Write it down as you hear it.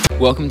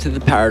Welcome to The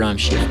Paradigm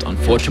Shift on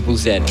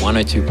 4ZZZ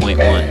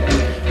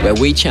 102.1, where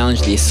we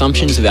challenge the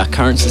assumptions of our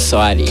current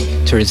society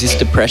to resist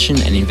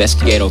oppression and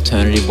investigate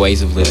alternative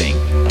ways of living,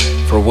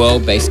 for a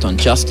world based on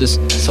justice,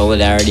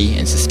 solidarity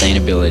and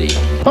sustainability.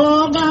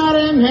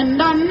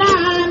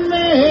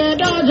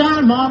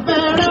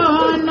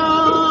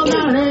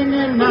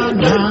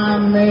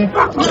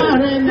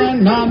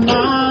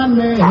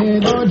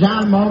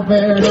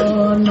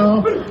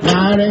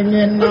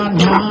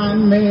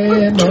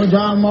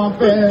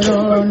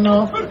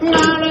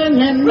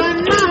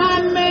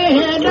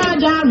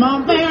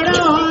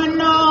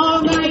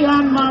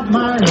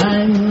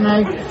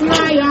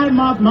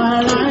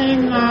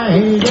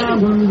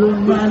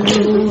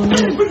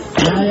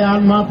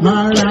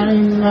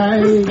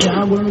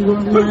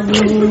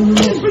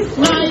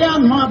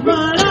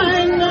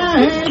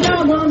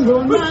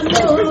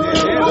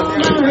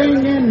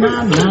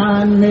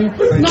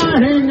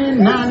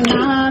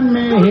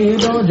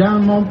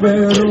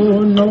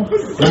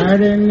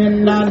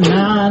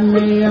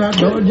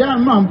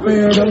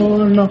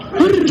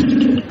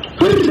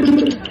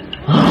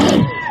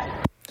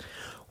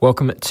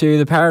 Welcome to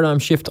The Paradigm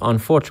Shift on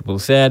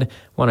 4ZZZ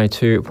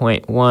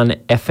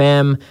 102.1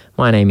 FM.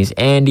 My name is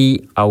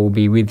Andy. I will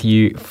be with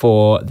you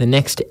for the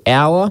next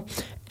hour.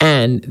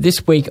 And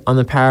this week on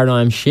The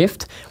Paradigm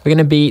Shift, we're going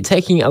to be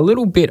taking a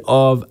little bit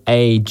of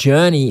a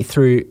journey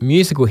through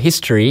musical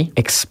history,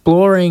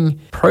 exploring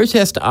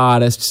protest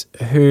artists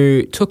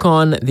who took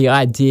on the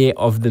idea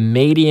of the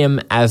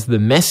medium as the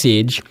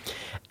message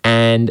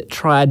and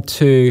tried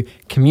to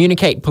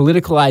communicate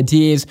political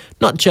ideas,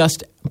 not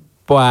just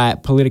by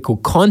political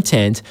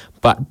content,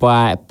 but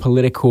by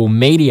political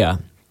media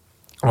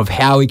of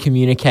how we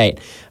communicate.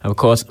 Of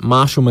course,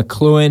 Marshall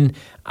McLuhan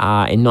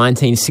in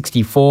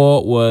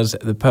 1964 was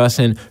the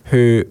person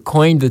who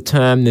coined the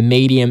term "the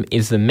medium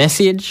is the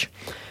message."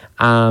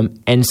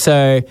 And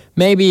so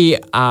maybe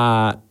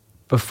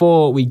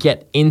before we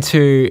get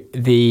into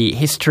the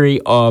history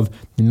of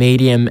the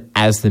medium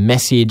as the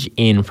message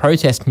in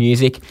protest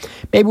music,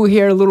 maybe we'll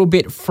hear a little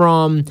bit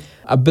from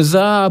a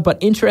bizarre but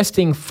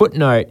interesting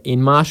footnote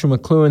in Marshall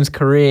McLuhan's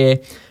career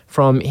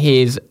from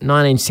his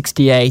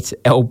 1968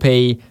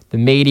 LP, "The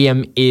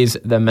Medium is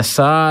the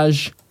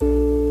Massage."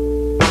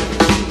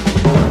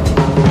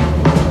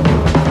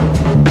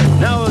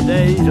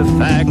 Nowadays, a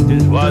fact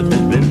is what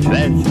has been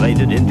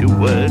translated into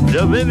words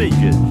of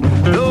images.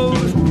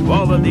 Those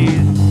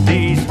qualities,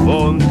 these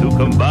form to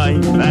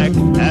combine facts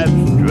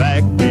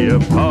abstractly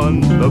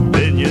upon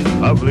opinion.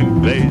 Public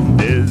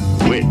based is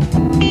wit.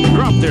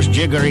 Drop this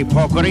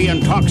jiggery-pokery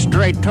and talk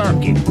straight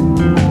turkey.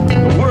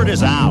 The word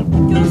is out.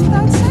 Goes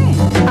without saying.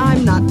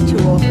 I'm not too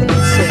often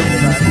concerned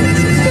about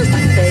this. It's just a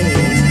phase.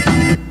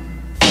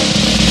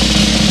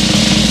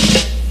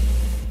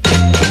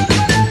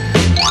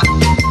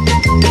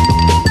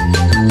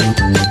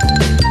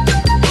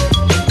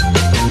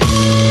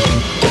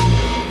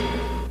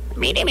 The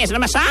medium is the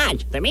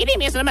massage. The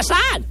medium is the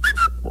massage.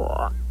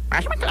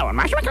 Marshmallow,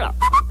 marshmallow.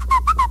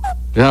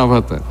 Yeah, how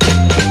about that?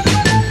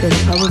 There'll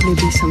probably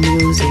be some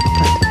music,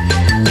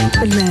 but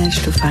we'll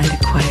manage to find a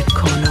quiet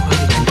corner where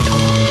we can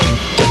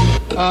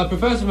talk.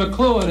 Professor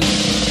McLuhan.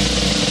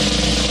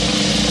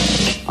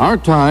 Our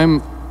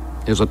time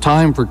is a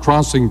time for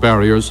crossing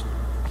barriers,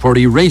 for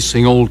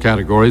erasing old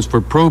categories,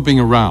 for probing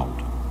around.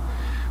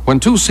 When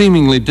two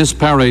seemingly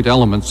disparate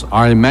elements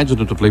are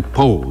imaginatively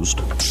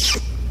posed,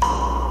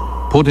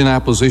 put in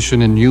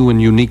apposition in new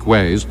and unique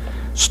ways,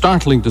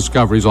 startling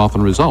discoveries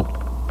often result.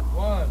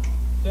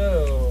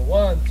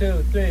 1,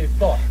 2, 3,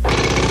 4.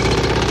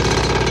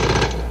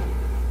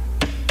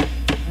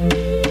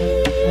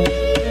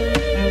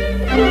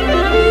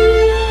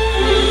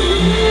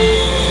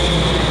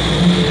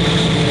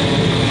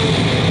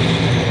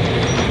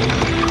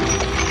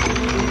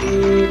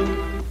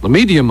 The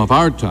medium of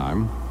our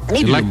time,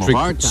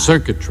 electric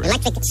circuitry,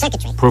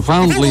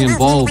 profoundly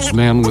involves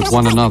men with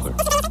one another.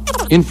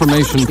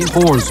 Information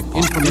pours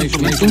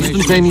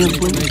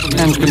instantaneously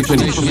and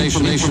continuously.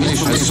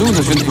 As soon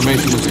as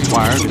information is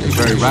acquired, it is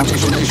very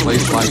rapidly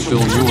replaced by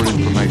still newer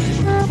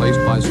information.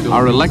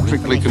 Our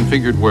electrically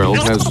configured world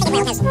has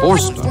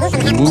forced us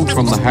to move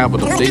from the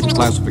habit of data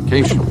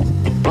classification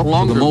to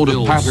the mode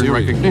of pattern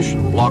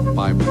recognition, block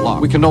by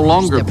block. We can no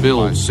longer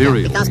build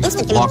serial,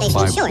 block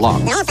by block,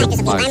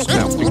 step by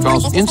step,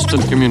 because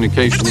instant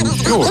communication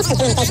ensures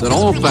that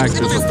all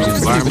factors of the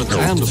environment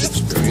and of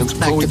experience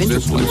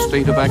coexist in a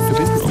state of active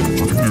interest.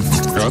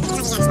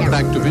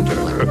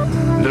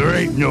 There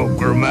ain't no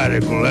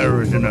grammatical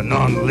errors in a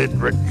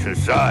non-literate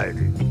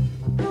society.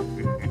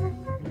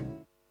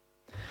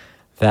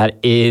 That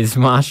is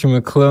Marshall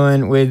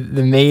McLuhan with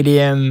 "The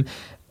Medium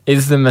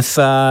is the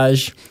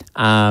Massage."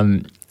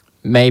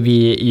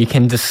 Maybe you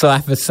can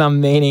decipher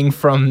some meaning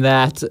from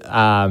that.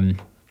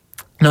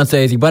 Not so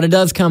easy, but it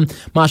does come.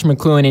 Marshall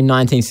McLuhan in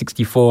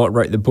 1964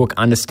 wrote the book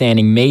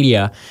Understanding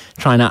Media,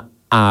 trying to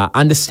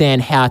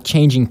understand how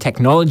changing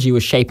technology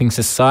was shaping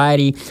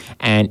society.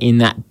 And in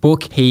that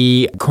book,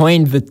 he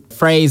coined the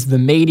phrase, "The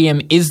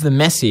medium is the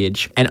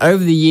message." And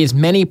over the years,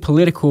 many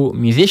political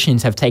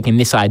musicians have taken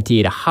this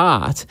idea to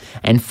heart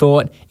and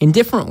thought in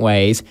different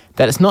ways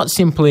that it's not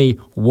simply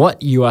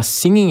what you are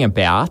singing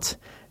about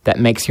that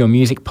makes your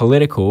music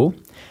political.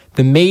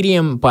 The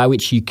medium by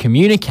which you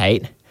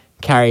communicate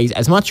carries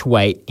as much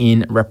weight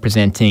in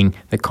representing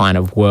the kind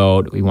of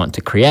world we want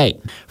to create.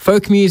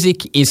 Folk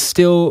music is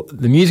still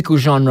the musical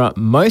genre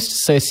most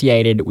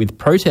associated with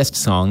protest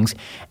songs,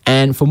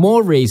 and for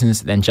more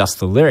reasons than just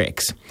the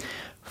lyrics.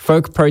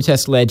 Folk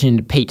protest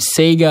legend Pete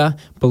Seeger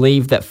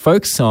believed that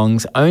folk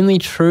songs only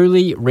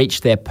truly reach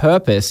their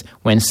purpose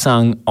when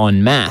sung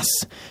en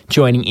masse,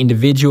 joining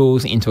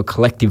individuals into a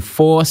collective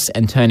force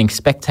and turning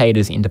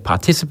spectators into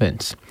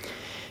participants.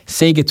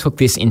 Seeger took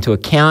this into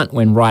account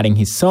when writing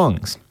his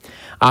songs.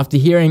 After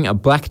hearing a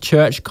black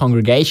church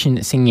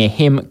congregation singing a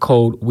hymn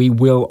called "We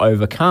Will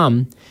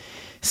Overcome,"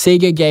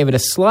 Seeger gave it a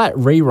slight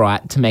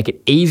rewrite to make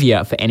it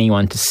easier for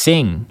anyone to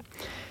sing.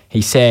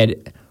 He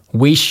said,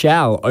 "We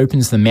shall"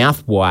 opens the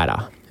mouth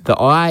wider. The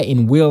I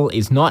in will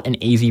is not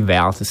an easy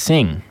vowel to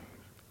sing.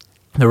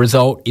 The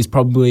result is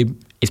probably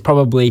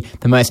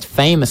the most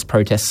famous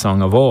protest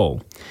song of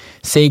all.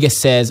 Seeger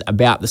says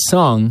about the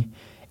song,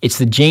 "It's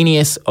the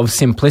genius of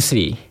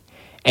simplicity.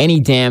 Any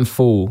damn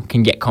fool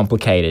can get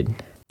complicated."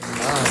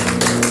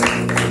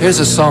 Here's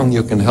a song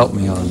you can help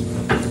me on.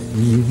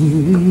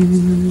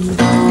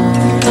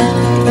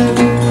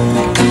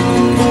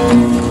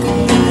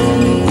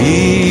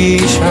 We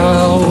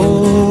shall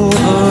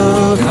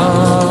overcome.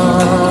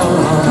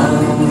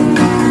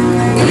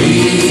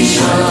 We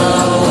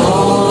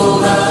shall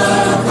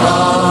overcome.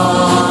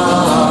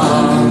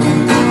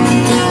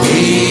 We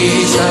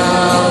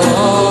shall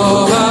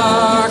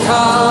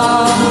overcome.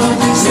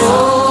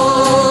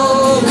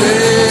 Someday.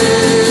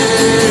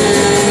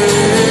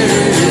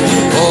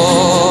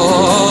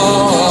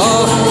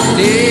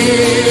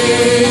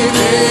 Deep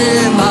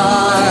in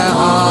my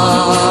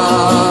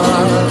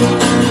heart,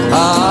 I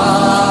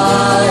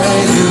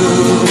do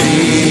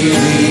believe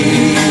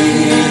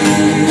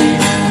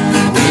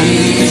we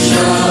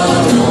shall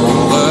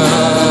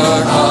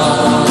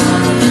overcome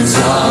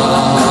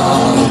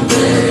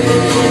someday.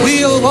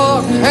 We'll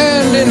walk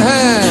hand in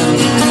hand.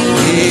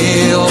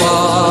 We'll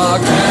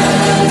walk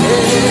hand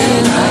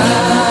in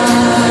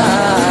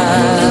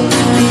hand.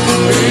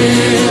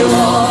 We'll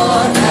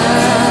walk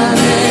hand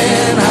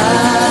in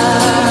hand.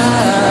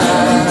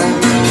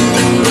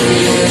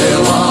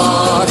 We'll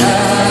walk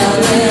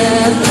hand in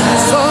hand.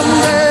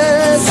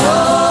 Someday,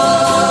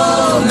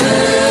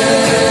 someday.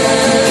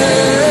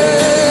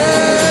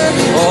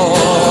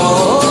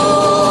 Oh,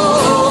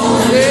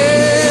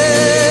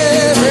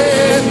 deep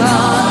in my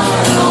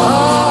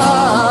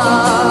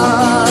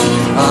heart,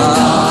 I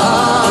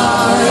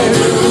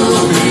do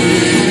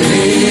believe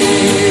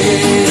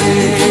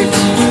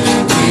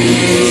we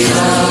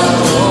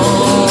shall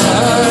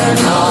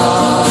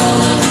overcome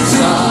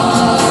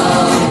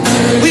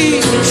someday. We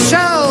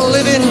shall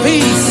live in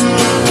peace.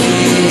 We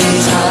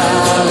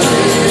shall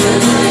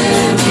live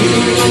in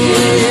peace.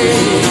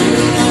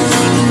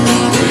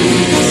 We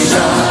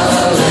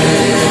shall live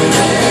in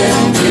peace.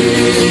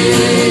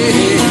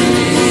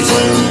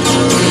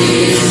 We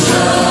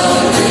shall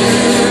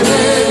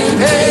live in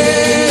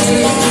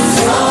peace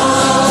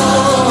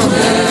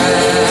someday.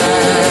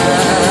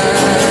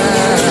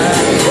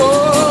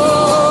 Oh,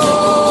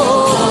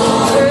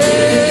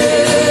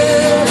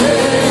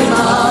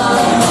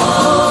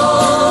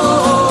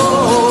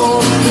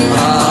 in my home, I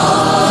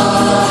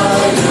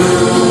do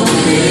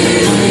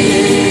believe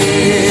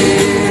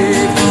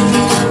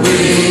we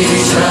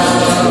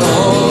shall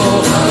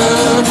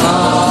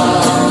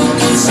overcome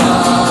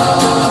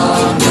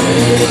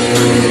someday.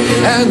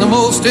 And the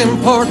most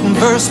important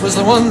verse was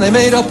the one they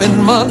made up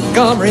in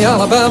Montgomery,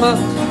 Alabama.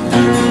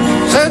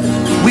 Said,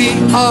 "We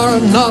are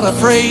not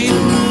afraid."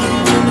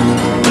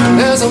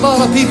 There's a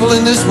lot of people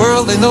in this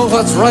world, they know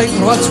what's right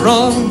and what's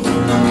wrong,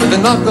 but they're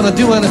not going to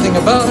do anything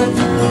about it.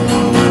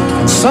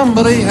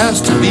 Somebody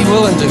has to be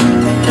willing to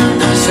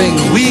sing,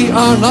 "We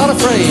are not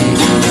afraid."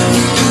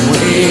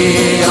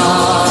 We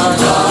are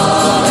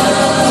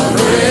not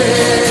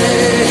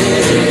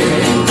afraid.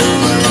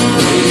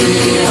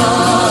 We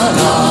are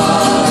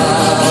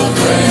not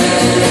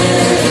afraid.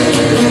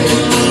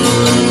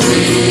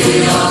 We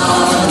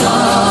are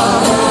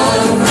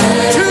not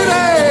afraid.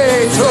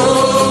 Today, oh,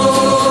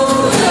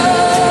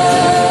 in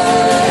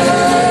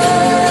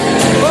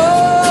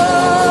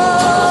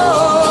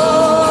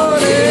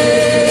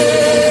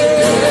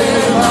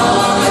my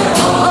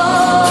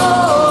heart,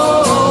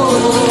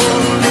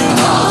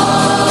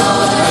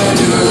 I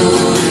do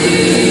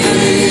believe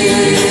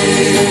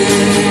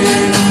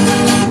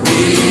we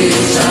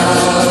shall overcome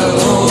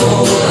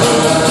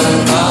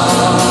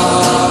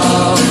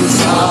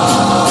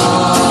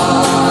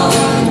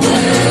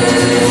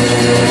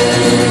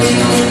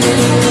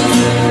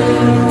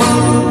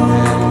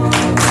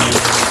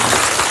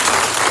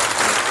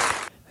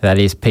That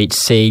is Pete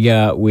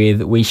Seeger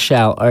with "We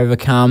Shall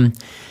Overcome."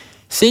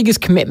 Seeger's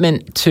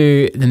commitment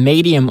to the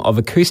medium of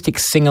acoustic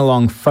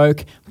sing-along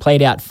folk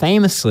played out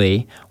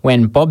famously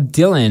when Bob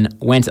Dylan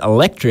went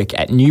electric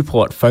at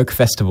Newport Folk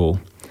Festival.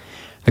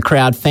 The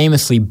crowd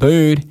famously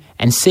booed,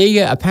 and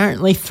Seeger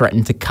apparently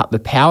threatened to cut the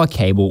power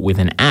cable with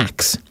an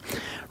axe.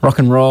 Rock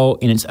and roll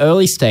in its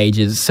early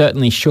stages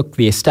certainly shook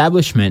the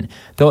establishment,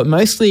 though it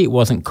mostly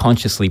wasn't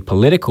consciously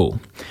political.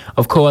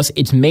 Of course,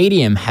 its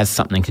medium has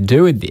something to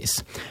do with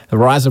this. The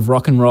rise of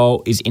rock and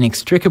roll is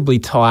inextricably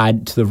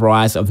tied to the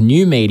rise of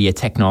new media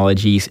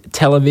technologies,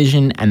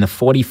 television, and the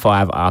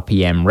 45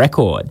 RPM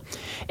record.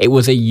 It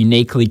was a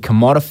uniquely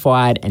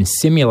commodified and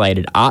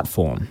simulated art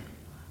form.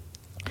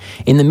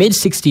 In the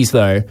mid-60s,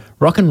 though,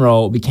 rock and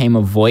roll became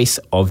a voice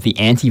of the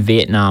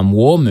anti-Vietnam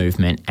War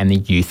movement and the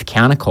youth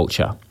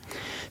counterculture.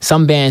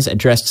 Some bands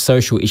addressed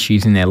social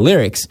issues in their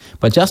lyrics,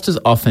 but just as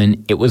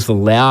often, it was the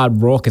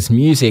loud, raucous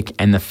music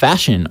and the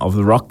fashion of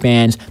the rock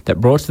bands that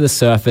brought to the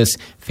surface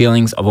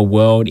feelings of a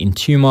world in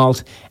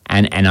tumult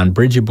and an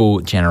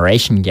unbridgeable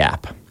generation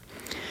gap.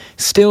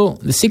 Still,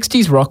 the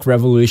 60s rock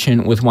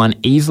revolution was one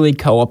easily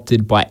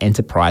co-opted by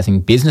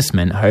enterprising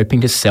businessmen hoping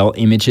to sell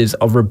images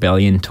of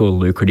rebellion to a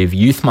lucrative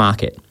youth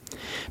market.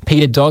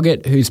 Peter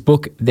Doggett, whose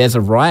book There's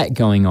a Riot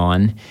Going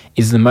On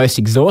is the most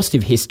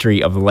exhaustive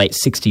history of the late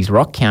 60s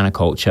rock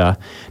counterculture,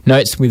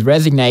 notes with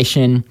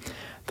resignation,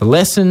 the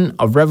lesson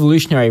of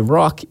revolutionary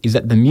rock is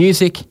that the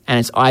music and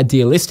its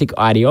idealistic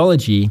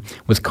ideology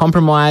was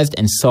compromised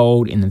and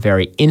sold in the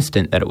very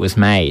instant that it was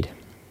made.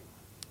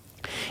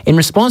 In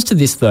response to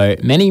this, though,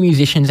 many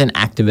musicians and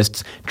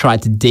activists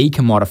tried to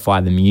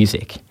decommodify the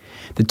music.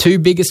 The two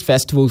biggest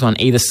festivals on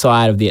either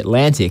side of the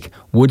Atlantic,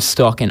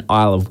 Woodstock and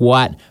Isle of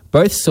Wight,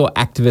 both saw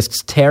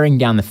activists tearing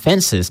down the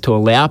fences to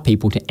allow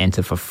people to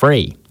enter for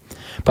free.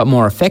 But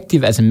more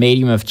effective as a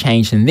medium of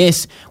change than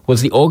this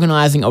was the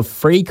organising of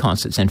free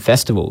concerts and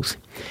festivals.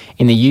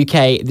 In the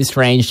UK, this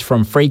ranged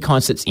from free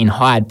concerts in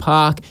Hyde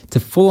Park to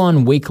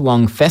full-on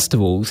week-long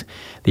festivals,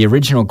 the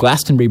original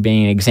Glastonbury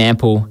being an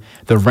example,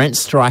 the rent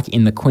strike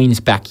in the Queen's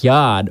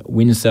backyard,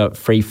 Windsor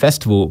Free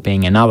Festival,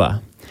 being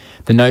another.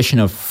 The notion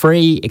of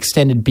free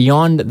extended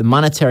beyond the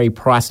monetary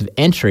price of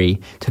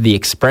entry to the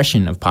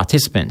expression of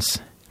participants.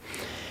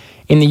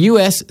 In the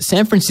US,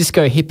 San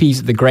Francisco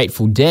hippies The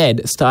Grateful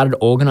Dead started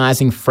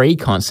organising free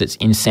concerts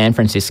in San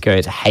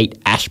Francisco's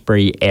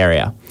Haight-Ashbury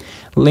area,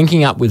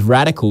 linking up with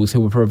radicals who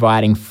were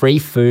providing free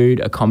food,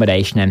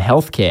 accommodation and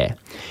healthcare.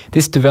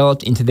 This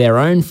developed into their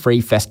own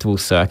free festival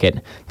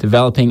circuit,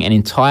 developing an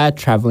entire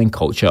travelling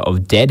culture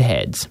of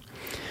deadheads.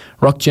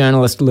 Rock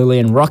journalist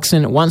Lillian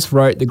Roxon once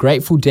wrote The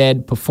Grateful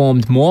Dead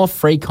performed more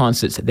free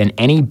concerts than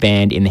any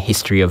band in the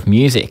history of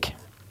music.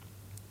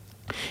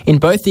 In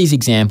both these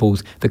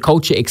examples, the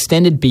culture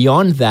extended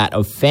beyond that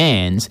of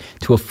fans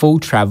to a full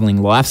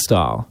travelling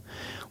lifestyle.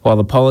 While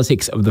the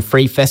politics of the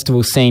free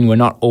festival scene were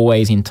not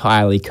always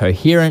entirely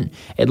coherent,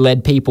 it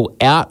led people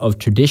out of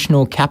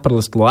traditional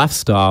capitalist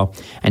lifestyle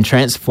and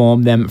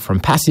transformed them from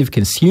passive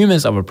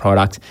consumers of a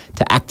product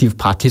to active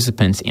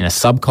participants in a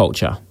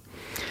subculture.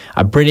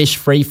 A British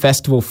free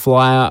festival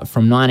flyer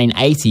from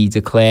 1980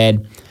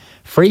 declared,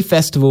 "Free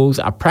festivals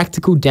are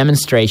practical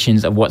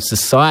demonstrations of what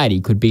society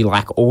could be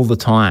like all the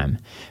time.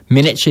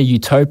 Miniature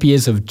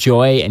utopias of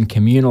joy and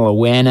communal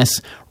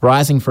awareness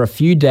rising for a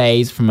few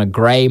days from a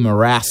grey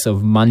morass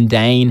of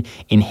mundane,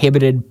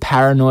 inhibited,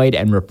 paranoid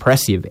and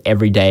repressive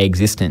everyday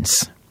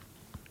existence."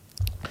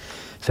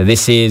 So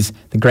this is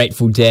The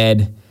Grateful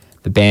Dead,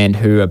 the band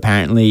who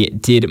apparently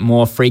did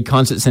more free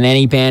concerts than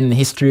any band in the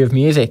history of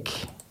music.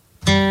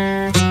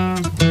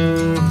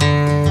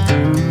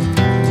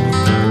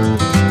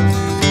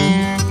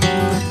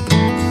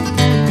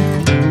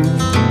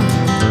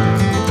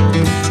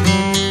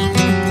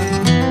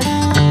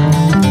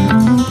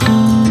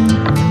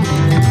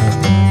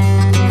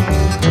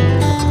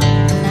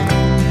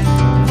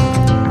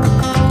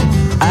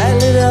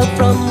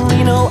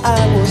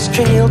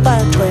 Trailed by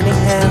 20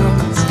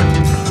 hounds.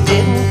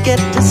 Didn't get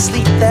to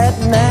sleep that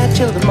night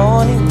till the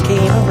morning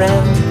came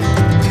around.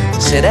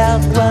 Set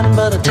out running,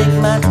 but I take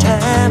my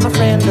time. A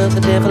friend of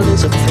the devil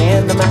is a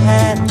friend of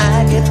mine.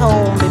 I get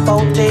home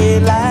before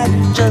daylight,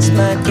 just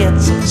might get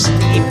some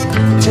sleep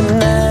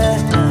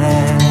tonight.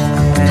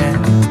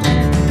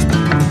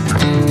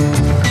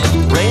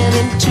 Ran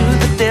into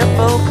the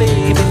devil,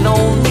 baby,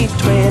 loaned me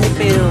 20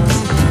 bills.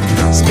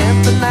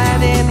 Spent the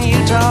night in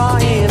Utah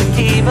in a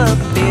cave up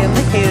in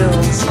the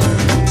hills.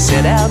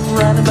 Set out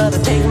running, but I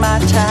take my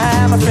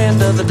time. A friend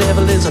of the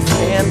devil is a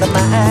friend of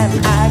mine.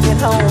 I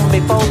get home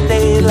before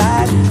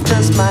daylight,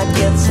 just might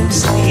get some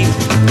sleep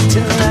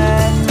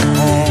tonight.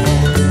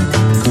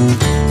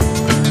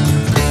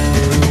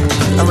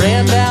 I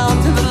ran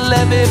down to the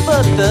levee,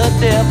 but the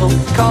devil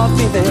caught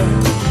me there.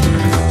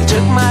 He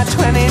took my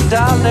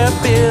 $20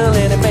 bill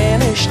and it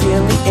vanished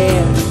in the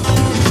air.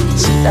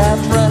 Stop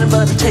running,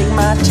 but take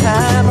my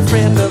time. A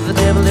friend of the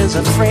devil is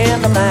a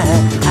friend of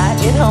mine. I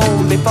get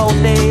home before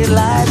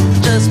daylight,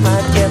 just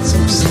might get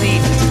some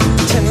sleep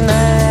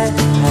tonight.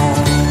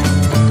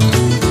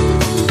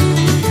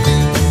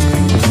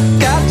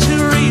 Got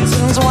 2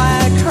 reasons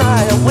why I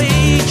cry away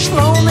each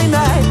lonely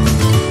night.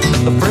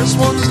 The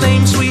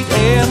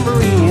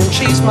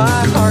she's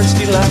my heart's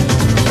delight.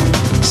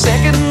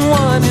 Second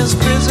one is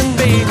Prison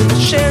Baby, the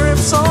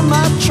sheriff's on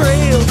my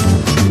trail.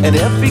 And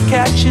if he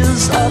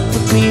catches up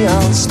with me,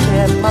 I'll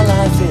spend my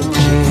life in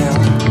jail.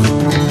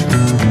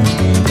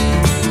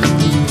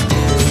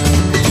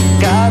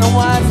 Got a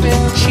wife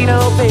in Chino,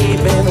 baby,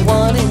 the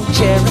one in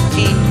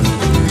Cherokee.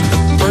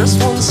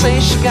 First one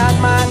says she got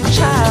my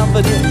child,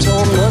 but it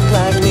don't look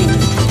like me.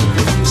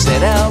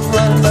 Set out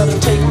running, but I'll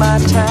take my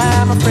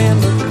time. A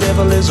friend of the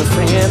devil is a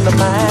friend of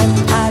mine.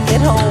 I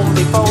get home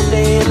before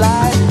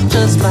daylight,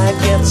 just might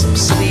get some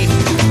sleep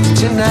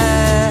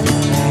tonight.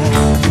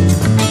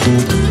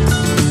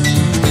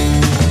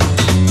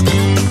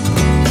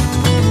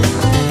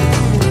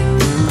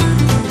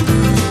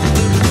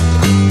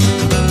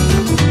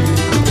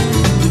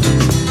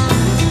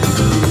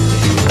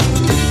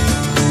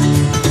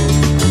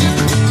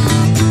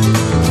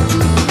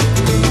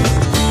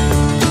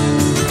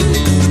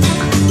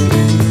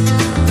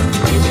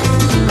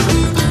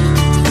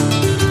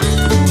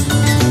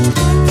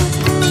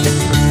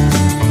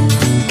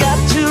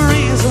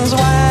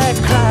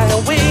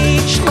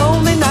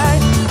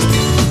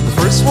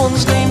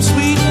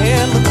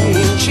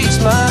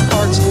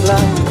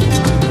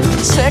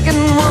 Second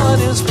one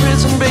is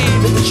Prison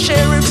Baby, the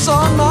sheriff's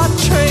on my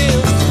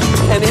trail.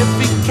 And if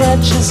he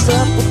catches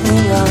up with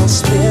me, I'll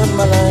spend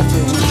my life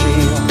in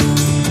jail.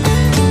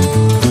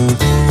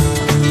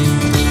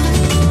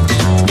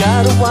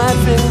 Got a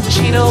wife in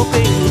Chino,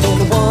 baby,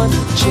 and the one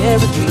in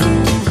Cherokee.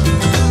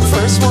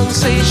 First one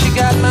says she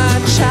got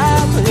my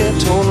child, but it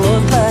don't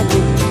look like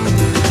me.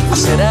 I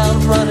set out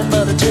running,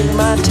 but I took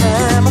my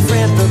time. A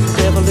friend of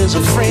the devil is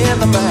a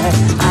friend of mine.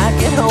 I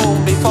get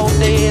home before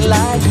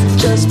daylight,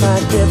 just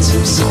might get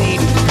some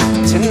sleep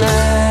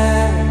tonight.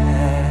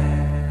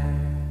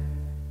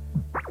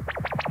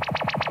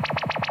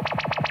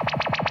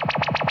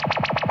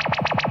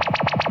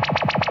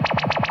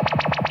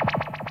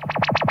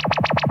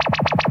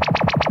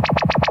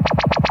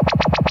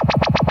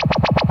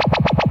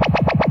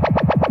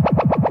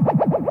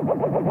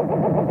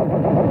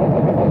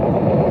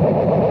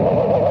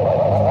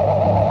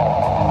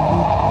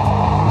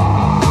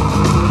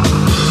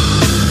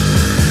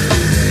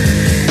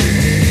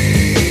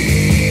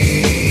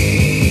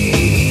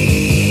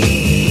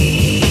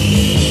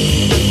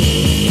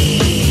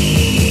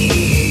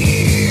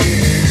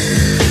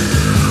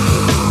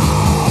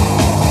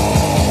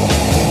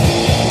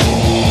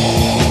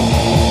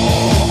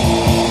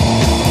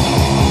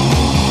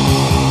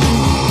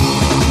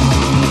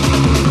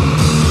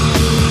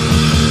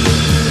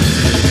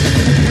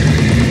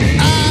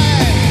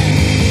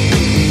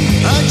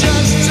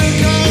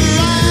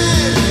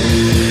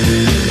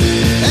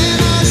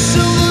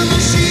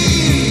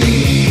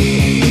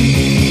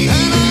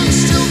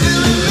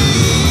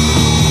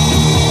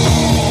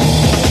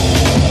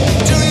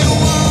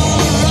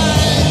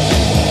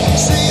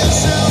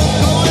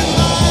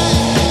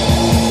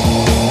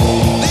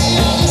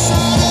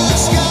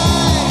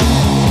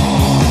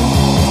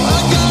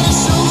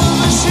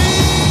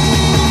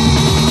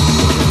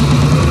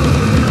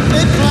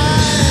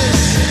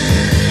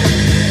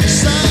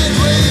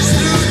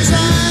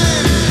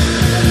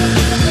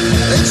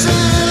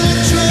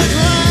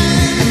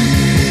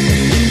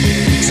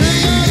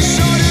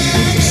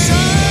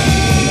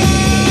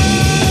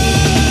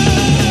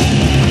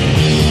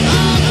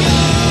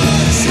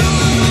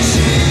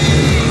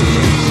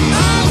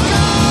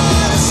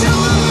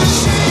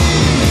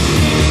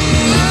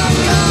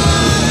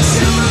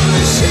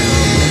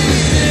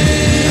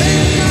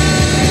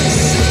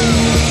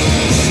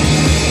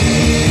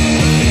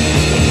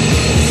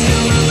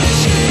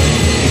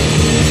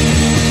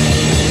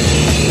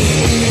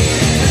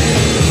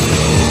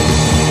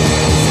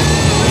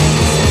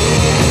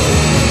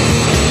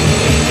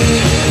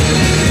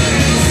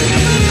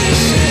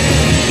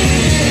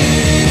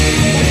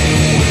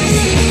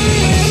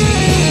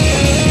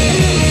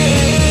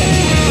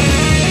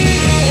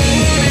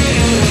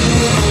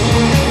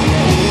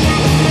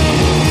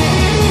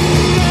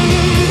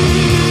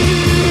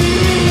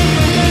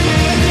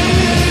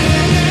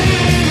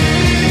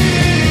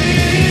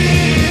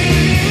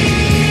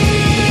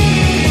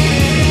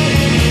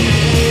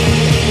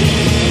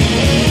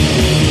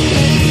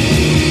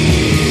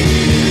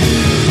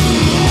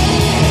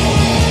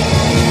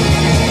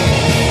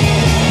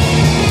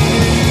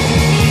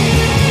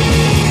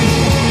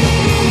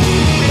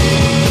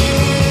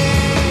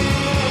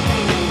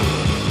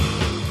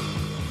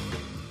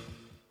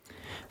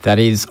 That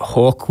is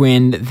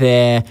Hawkwind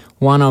there,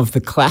 one of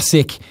the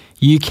classic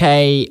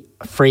UK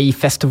free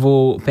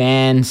festival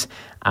bands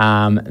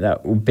that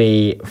will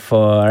be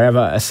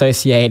forever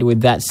associated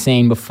with that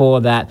scene.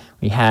 Before that,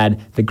 we had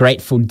The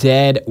Grateful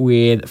Dead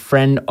with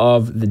Friend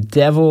of the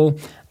Devil,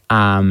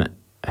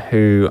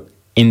 who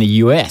in the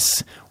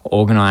US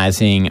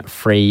organising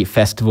free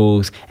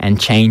festivals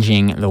and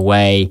changing the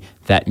way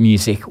that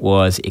music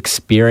was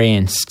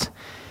experienced.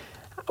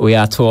 We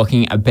are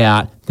talking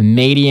about the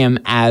medium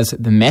as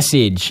the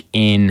message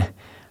in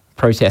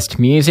protest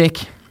music.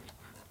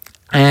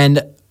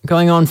 And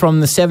going on from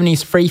the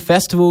 70s free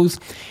festivals,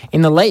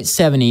 in the late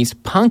 70s,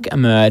 punk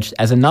emerged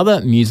as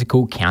another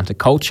musical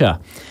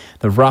counterculture.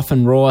 The rough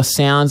and raw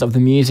sounds of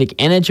the music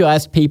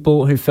energized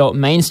people who felt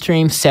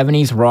mainstream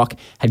 70s rock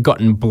had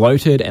gotten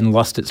bloated and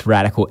lost its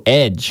radical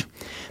edge.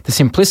 The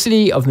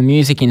simplicity of the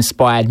music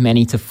inspired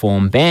many to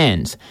form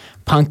bands.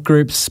 Punk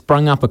groups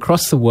sprung up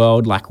across the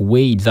world like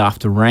weeds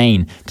after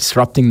rain,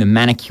 disrupting the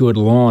manicured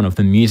lawn of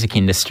the music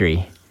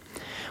industry.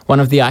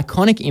 One of the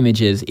iconic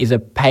images is a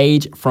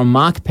page from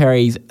Mark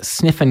Perry's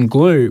Sniffin'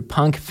 Glue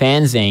punk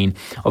fanzine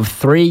of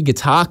 3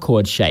 guitar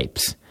chord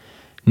shapes.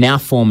 "Now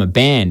form a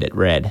band," it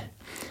read.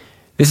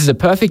 This is a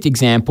perfect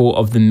example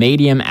of the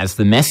medium as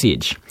the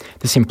message.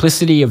 The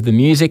simplicity of the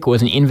music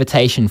was an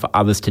invitation for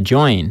others to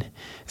join.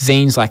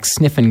 Zines like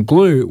Sniffin'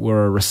 Glue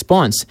were a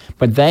response,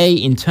 but they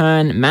in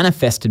turn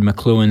manifested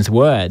McLuhan's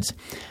words.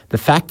 The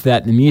fact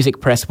that the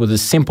music press was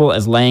as simple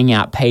as laying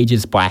out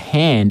pages by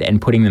hand and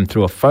putting them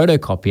through a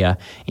photocopier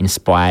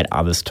inspired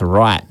others to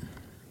write.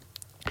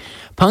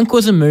 Punk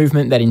was a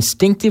movement that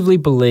instinctively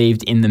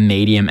believed in the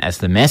medium as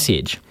the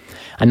message.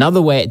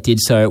 Another way it did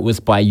so was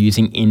by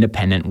using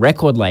independent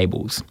record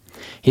labels.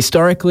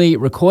 Historically,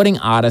 recording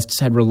artists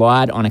had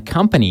relied on a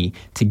company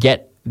to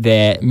get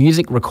their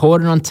music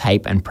recorded on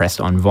tape and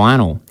pressed on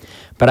vinyl.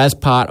 But as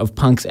part of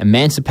punk's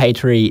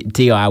emancipatory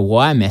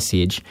DIY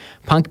message,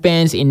 punk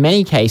bands in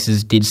many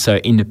cases did so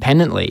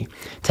independently,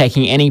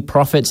 taking any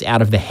profits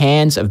out of the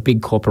hands of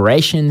big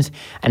corporations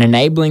and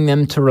enabling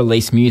them to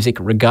release music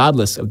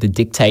regardless of the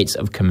dictates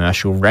of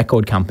commercial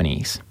record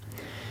companies.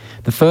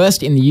 The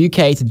first in the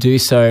UK to do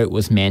so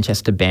was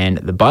Manchester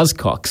band The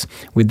Buzzcocks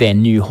with their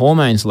New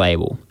Hormones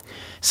label.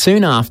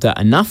 Soon after,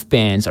 enough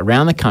bands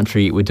around the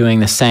country were doing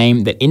the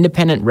same that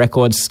independent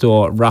record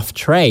store Rough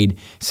Trade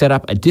set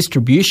up a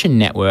distribution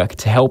network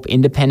to help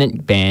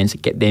independent bands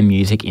get their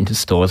music into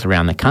stores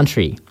around the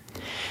country.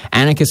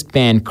 Anarchist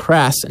band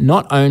Crass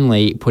not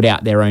only put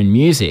out their own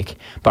music,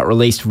 but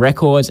released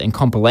records and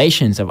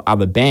compilations of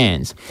other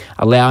bands,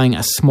 allowing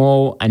a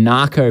small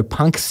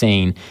anarcho-punk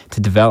scene to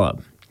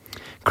develop.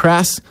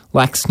 Crass,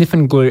 like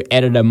Sniffin' Glue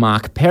editor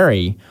Mark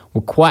Perry,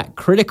 were quite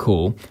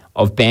critical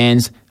of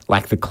bands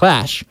like The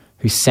Clash,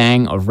 who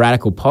sang of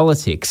radical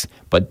politics,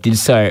 but did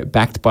so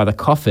backed by the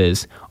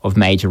coffers of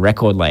major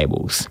record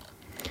labels.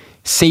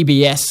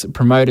 CBS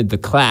promoted The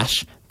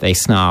Clash, they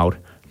snarled,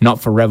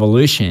 not for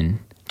revolution,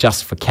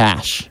 just for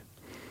cash.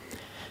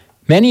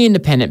 Many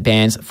independent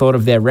bands thought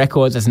of their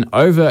records as an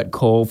overt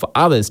call for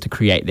others to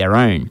create their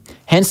own,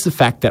 hence the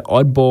fact that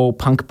oddball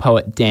punk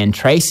poet Dan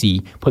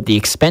Tracy put the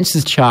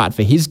expenses chart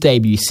for his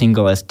debut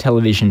single as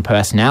television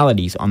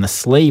personalities on the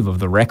sleeve of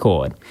the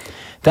record.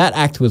 That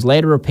act was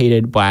later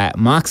repeated by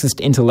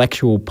Marxist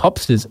intellectual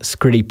popsters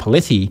Scritti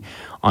Politti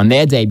on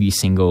their debut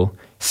single,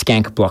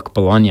 Skank Block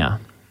Bologna.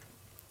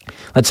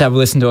 Let's have a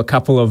listen to a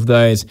couple of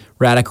those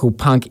radical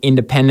punk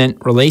independent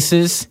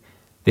releases.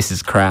 This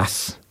is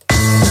Crass.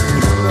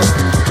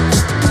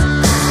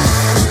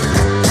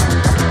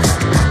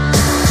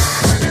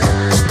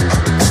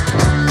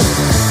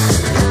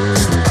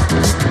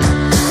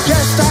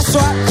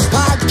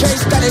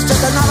 It's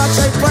just another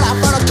treat put up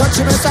on a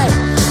countryman say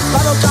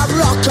bubblegum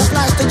rock and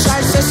plastic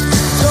chases.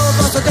 Two of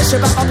us edition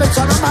back my bits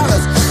on the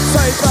motors.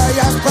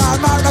 CBS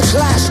promote The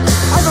Clash.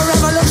 I'm a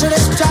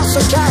revolutionist just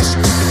for cash.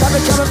 They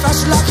become a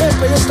fashion like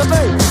hippie used to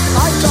be.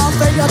 I can't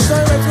think you do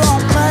it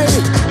wrong, me.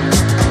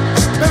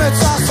 Mimics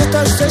us to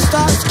do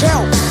systems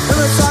kill.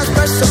 Mimics us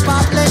press the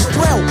public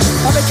will.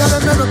 I become a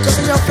mimic cause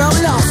you felt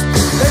lost.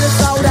 Leave it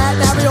sold out,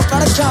 now you're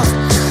for the cuff.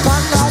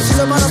 Punk Nazis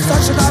are on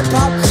such a no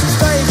pub.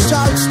 Steve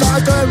Jones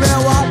started doing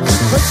real one.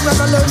 Which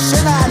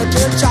revolution had a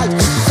kid joke.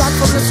 Son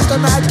from the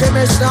system and give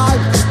me his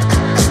name.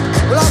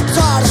 Well, I'm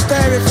tired of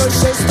staring through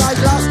shit stayed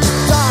lost.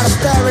 Tired of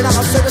staring at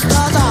my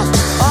superstars ass.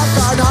 I've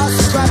got an arse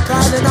to grab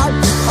pound and out.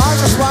 I'm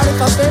just waiting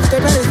for 50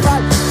 minutes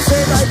back.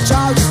 See me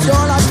Jones,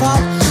 you're like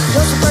pop.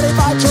 You're some pretty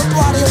bad, you're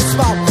what you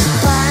smoke.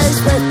 Hey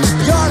Smith,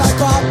 you're like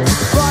pop.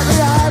 Right me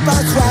out, but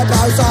the sweat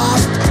goes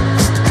off.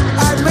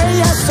 And me,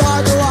 yes,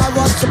 I do I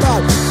want to know.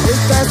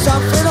 Is there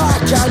something I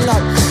can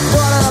learn?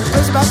 What are the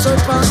Christmas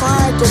super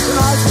my ankles and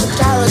eyes and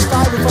carrots,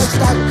 baby, for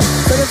stand.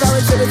 To the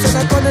very citizen,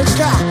 they're gonna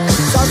get.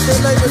 Social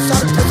leaders,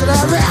 some put in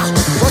their rear.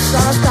 What's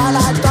not a style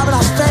like double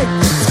up thing?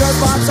 Skirt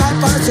bar time,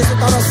 but it's just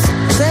on a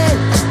thing.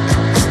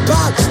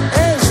 Punk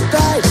is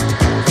dead.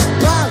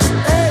 Punk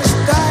is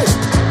dead.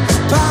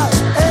 Punk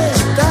is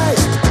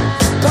dead.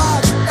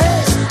 Punk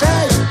is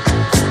dead.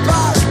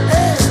 Punk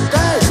is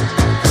dead.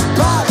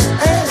 Punk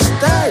is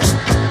dead.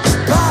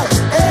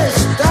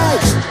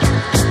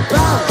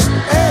 Punk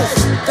is dead. Punk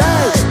is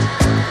dead.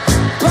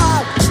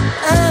 Punk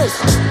is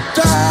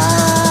dead.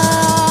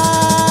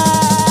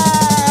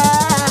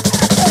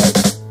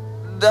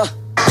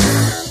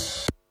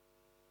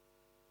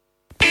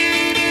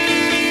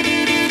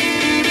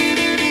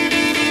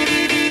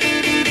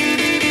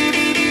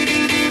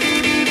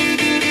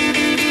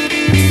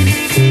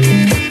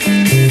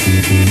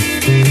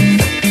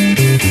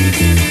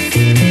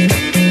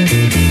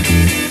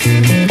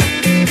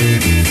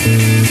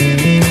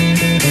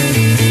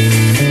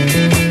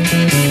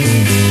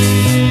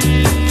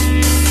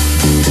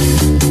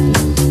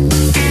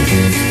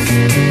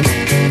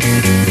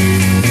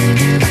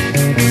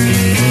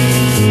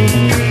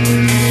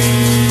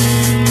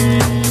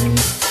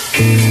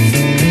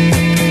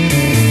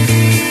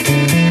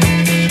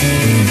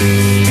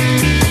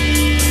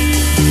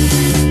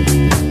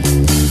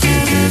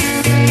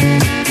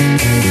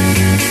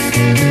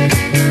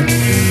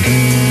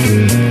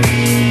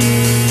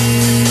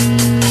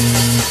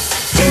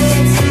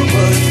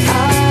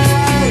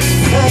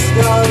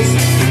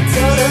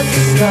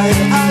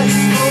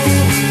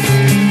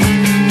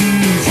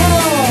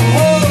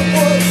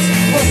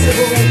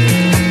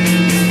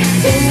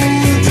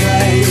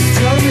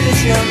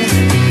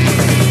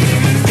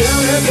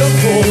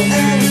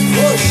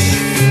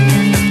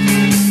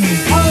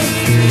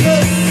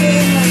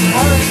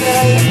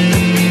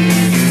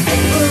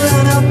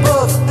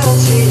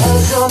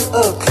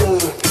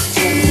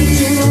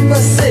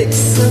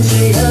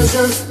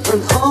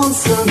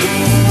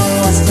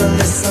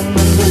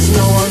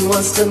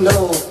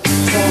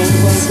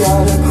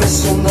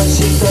 question that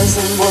she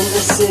doesn't want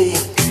to see.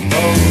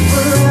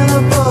 Over and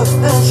above,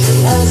 and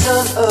she has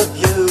a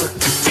view.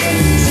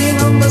 20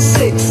 number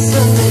 6,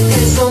 and it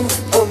isn't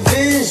a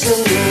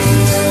vision.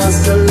 Has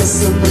to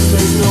listen, but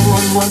there's no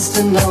one wants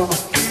to know.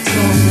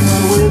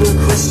 Someone with a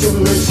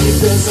question that she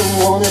doesn't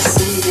want to see.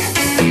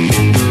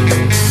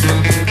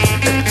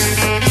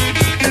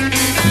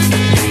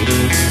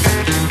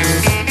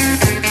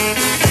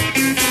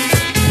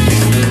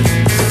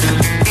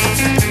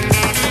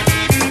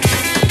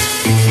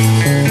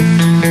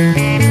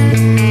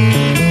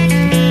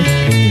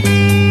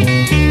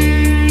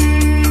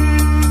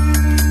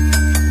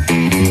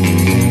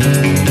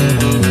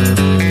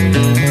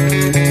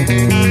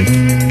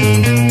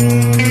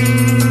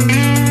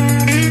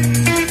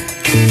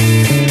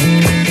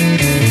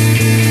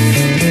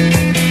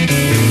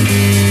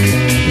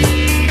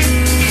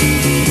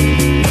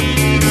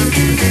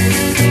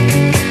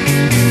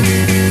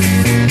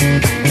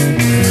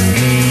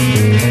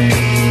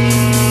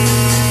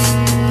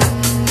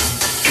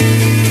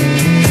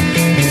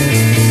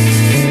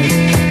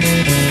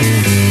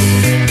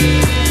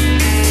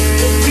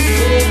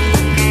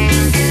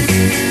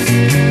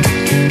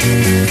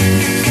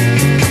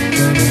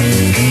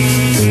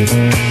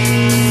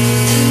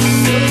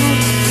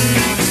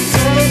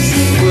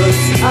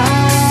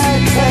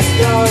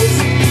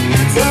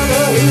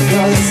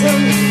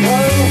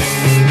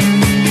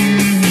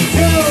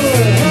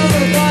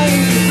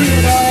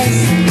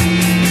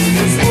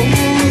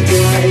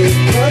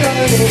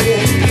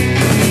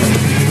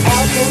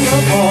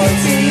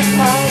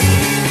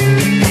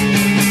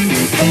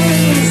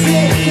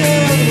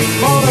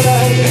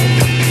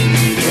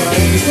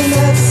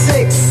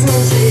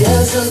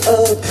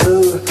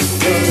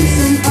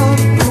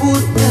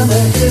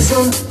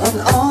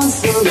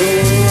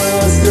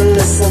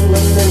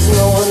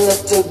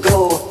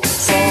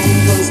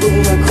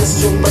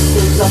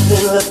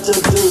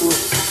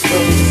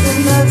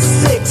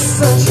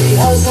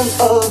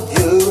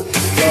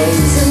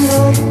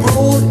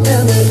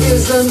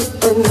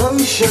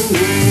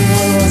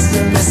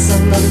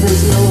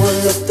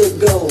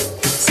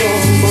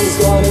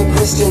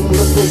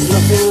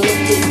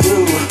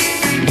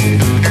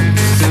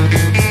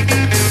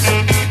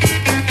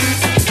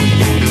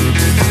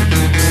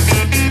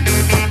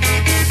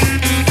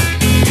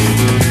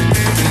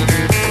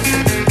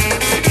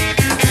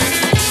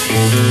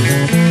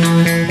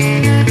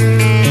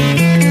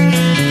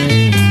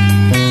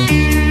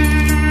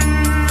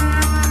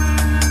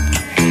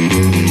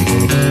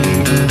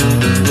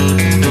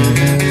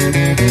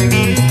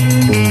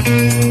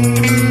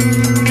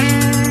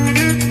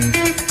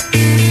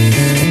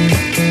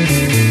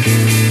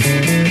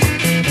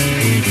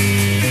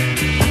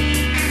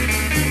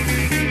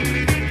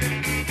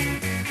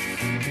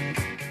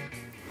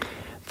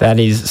 That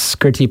is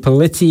Scritti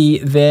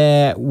Politti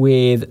there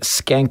with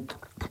Skank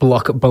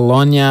Block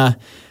Bologna,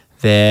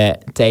 their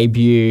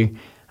debut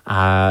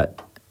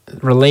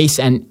release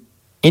and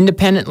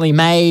independently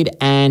made.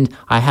 And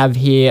I have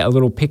here a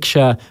little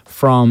picture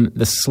from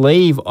the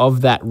sleeve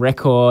of that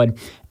record,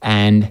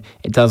 and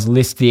it does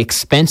list the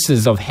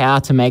expenses of how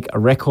to make a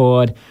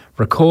record.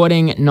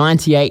 Recording,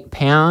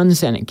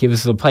 £98, and it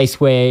gives us a place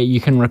where you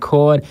can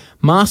record.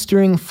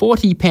 Mastering,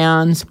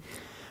 £40.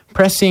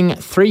 Pressing,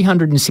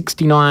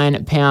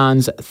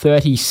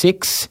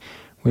 £369.36,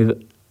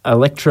 with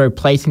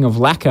electroplating of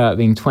lacquer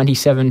being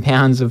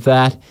 £27 of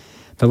that.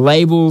 The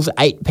label's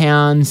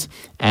 £8,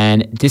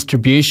 and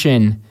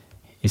distribution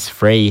is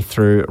free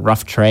through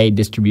Rough Trade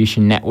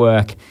Distribution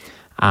Network.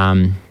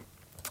 Scritti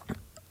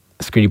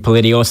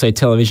Politti, also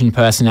television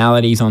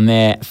personalities on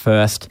their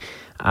first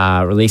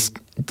release,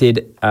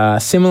 did a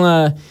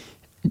similar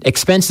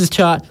expenses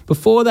chart.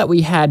 Before that,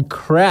 we had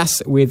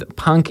Crass with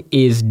Punk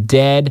is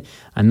Dead,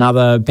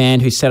 another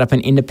band who set up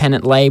an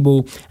independent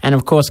label. And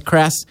of course,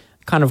 Crass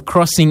kind of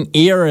crossing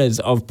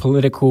eras of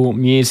political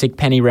music.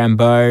 Penny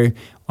Rambeau,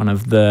 one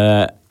of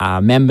the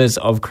members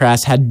of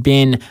Crass, had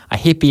been a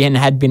hippie and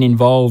had been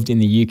involved in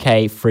the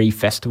UK free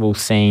festival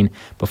scene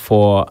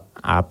before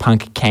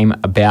punk came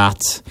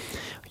about.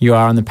 You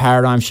are on the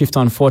Paradigm Shift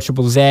on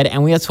 4ZZZ,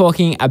 and we are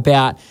talking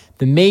about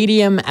the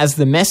medium as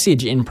the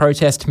message in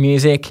protest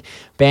music,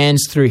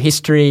 bands through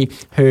history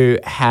who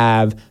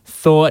have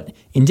thought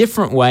in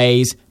different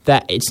ways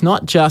that it's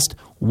not just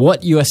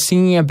what you are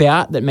singing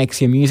about that makes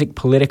your music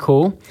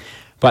political,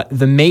 but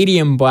the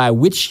medium by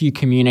which you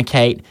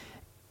communicate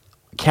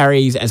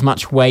carries as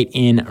much weight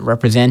in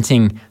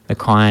representing the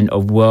kind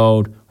of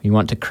world we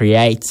want to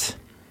create.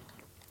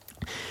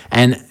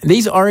 And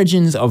these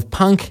origins of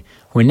punk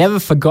were never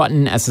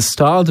forgotten as the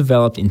style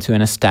developed into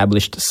an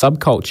established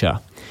subculture.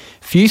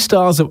 Few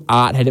styles of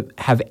art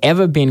have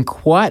ever been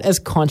quite as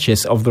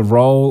conscious of the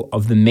role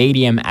of the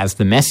medium as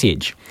the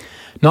message.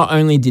 Not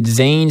only did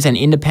zines and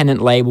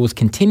independent labels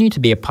continue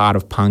to be a part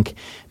of punk,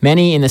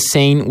 many in the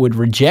scene would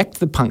reject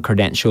the punk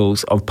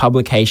credentials of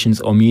publications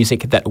or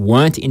music that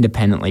weren't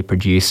independently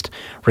produced,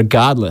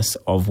 regardless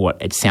of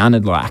what it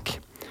sounded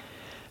like.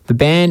 The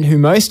band who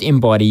most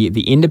embody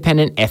the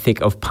independent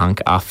ethic of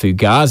punk are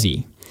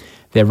Fugazi.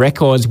 Their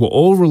records were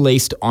all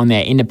released on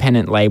their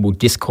independent label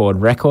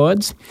Discord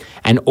Records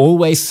and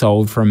always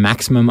sold for a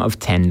maximum of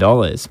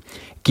 $10.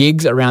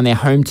 Gigs around their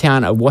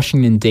hometown of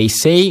Washington,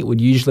 D.C.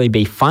 would usually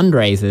be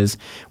fundraisers,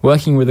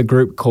 working with a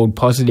group called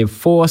Positive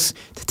Force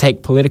to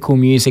take political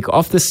music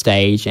off the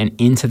stage and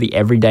into the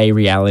everyday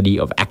reality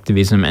of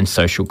activism and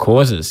social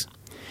causes.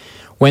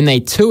 When they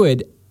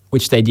toured,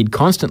 which they did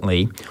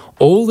constantly,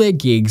 all their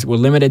gigs were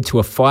limited to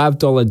a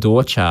 $5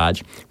 door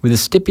charge with a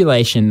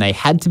stipulation they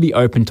had to be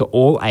open to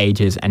all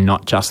ages and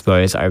not just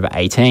those over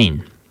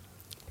 18.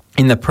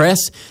 In the press,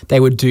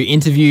 they would do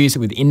interviews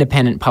with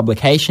independent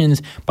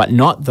publications, but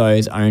not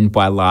those owned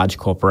by large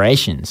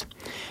corporations.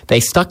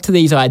 They stuck to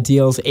these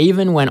ideals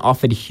even when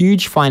offered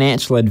huge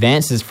financial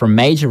advances from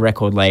major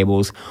record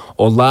labels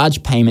or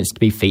large payments to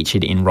be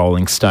featured in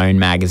Rolling Stone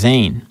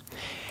magazine.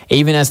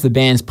 Even as the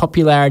band's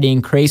popularity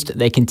increased,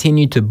 they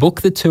continued to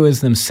book the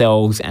tours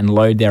themselves and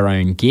load their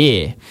own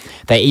gear.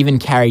 They even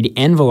carried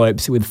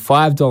envelopes with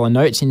 $5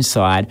 notes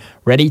inside,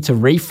 ready to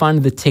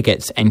refund the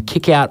tickets and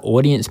kick out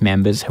audience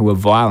members who were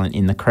violent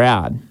in the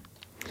crowd.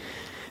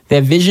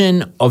 Their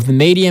vision of the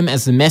medium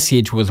as the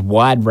message was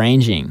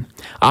wide-ranging.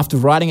 After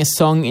writing a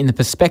song in the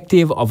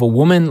perspective of a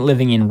woman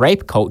living in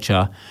rape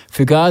culture,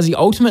 Fugazi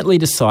ultimately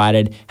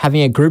decided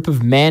having a group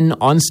of men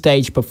on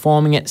stage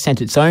performing it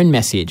sent its own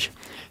message.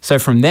 So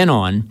from then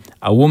on,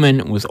 a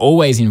woman was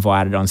always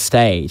invited on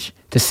stage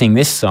to sing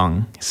this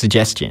song,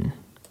 Suggestion.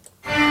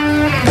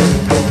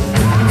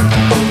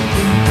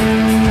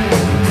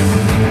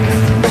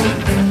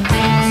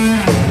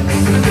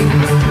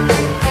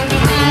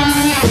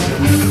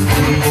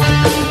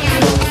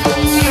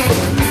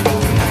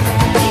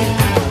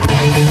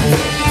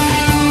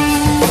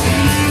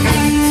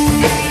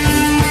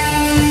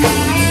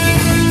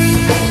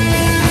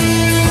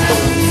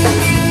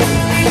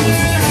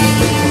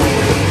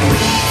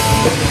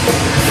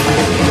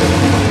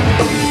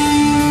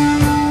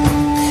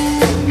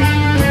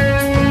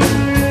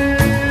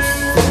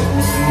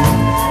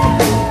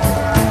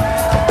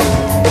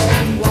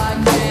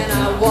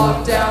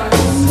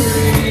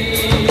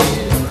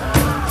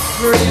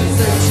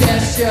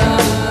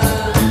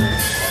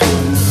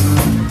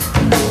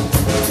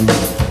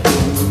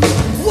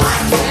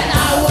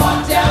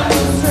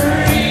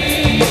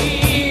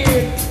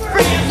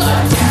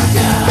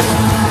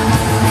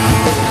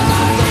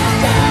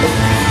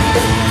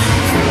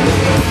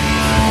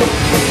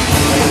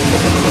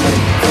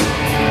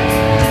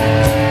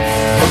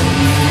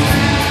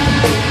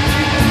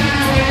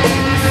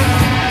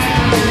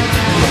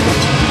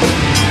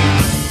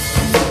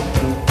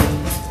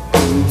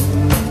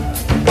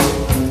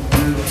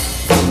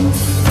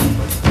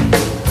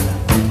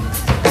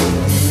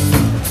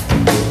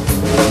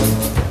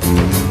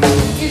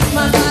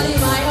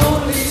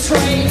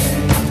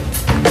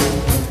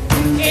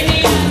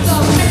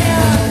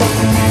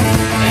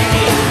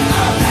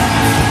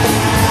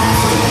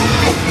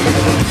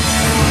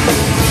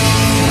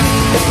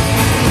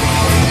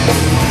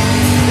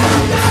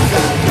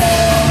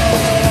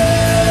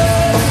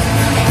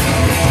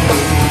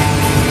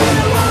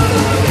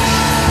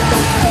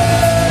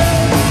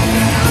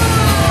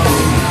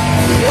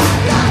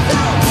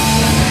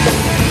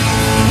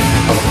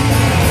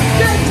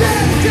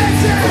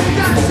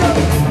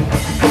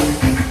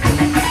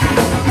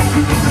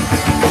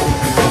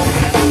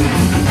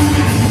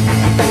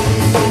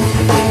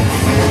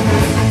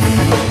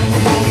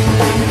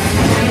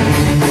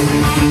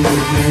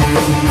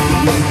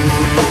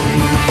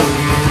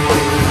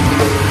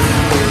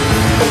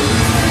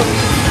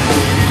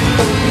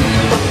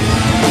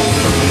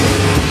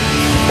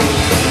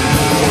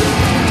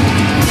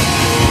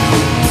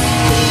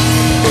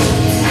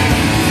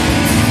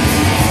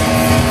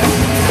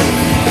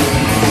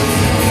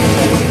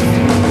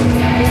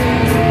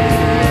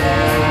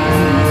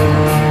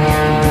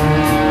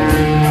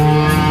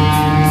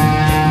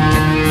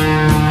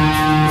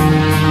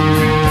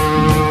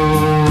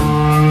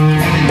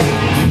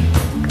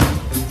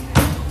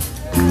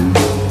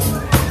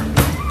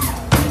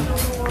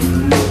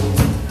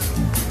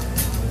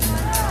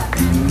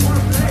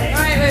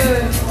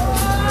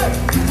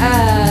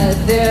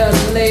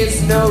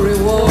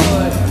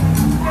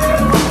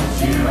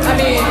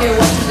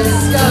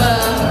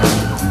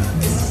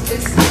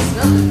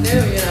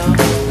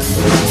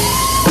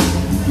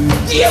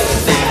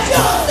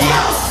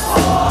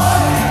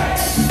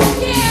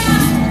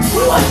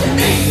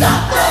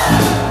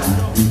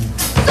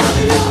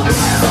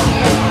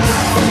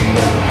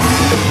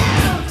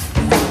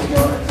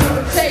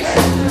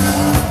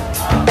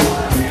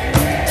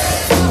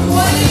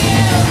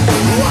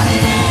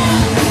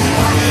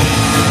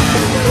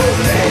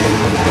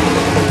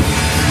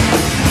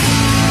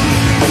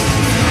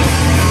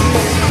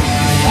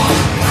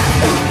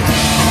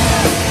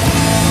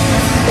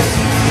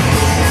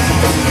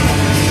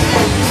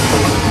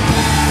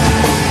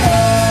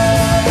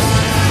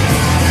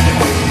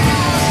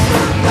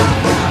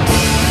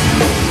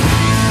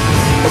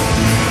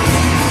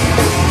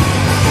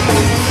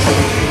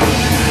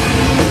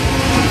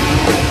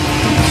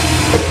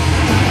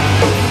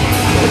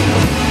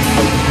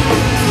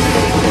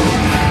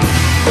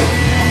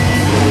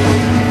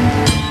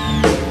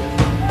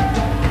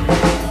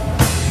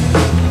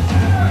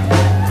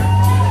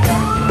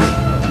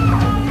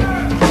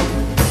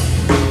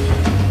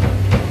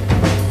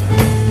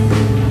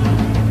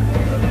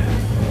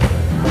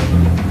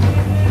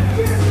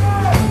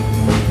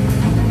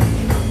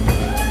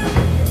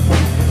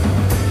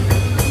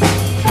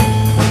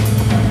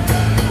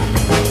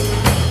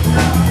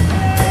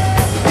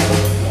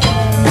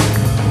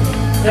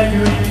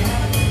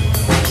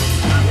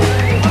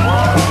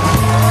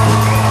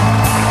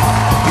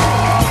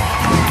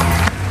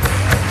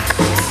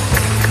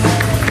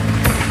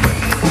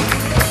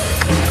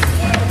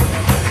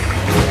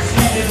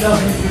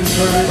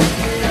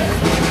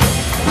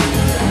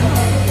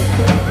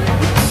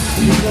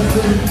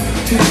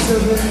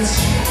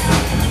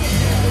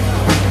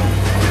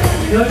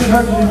 It doesn't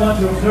hurt to want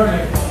to observe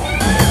it.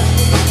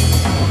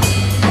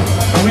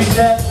 And we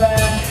sat back.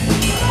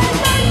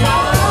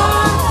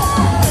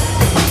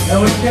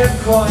 And we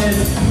kept quiet.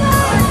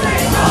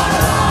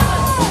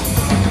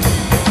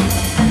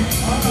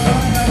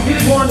 He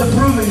just wanted to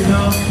prove it, you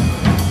know.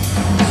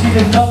 She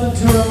did nothing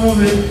to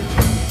remove it.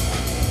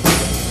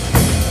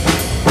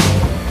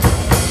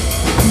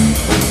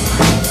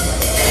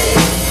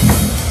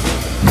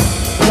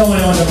 No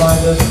one wanted to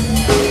mind us.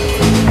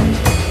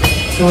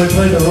 So we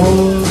played the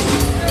rules.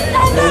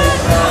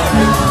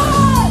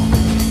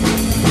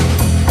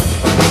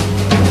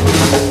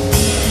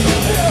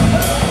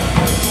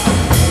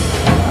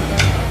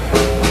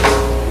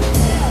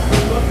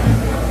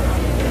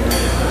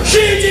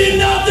 She did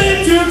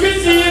nothing to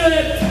conceal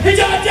it. He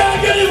got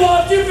down because he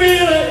wants to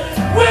feel it.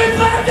 We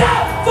blacked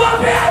out for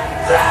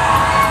Vietnam!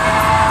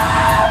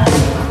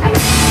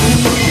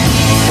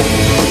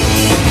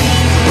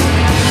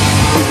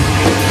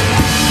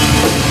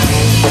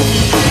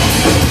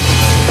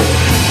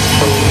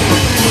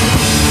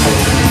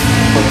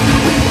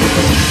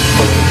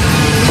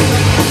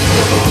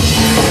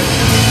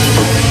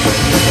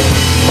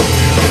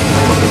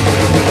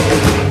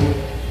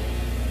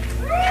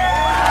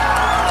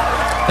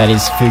 That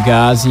is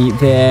Fugazi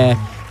there,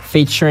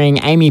 featuring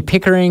Amy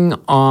Pickering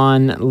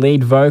on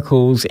lead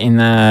vocals in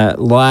the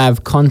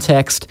live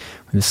context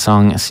with the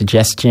song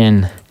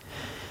Suggestion.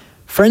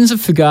 Friends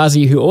of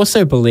Fugazi who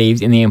also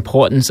believed in the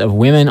importance of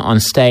women on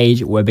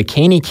stage were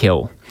Bikini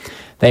Kill.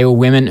 They were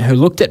women who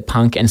looked at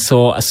punk and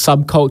saw a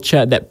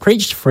subculture that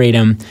preached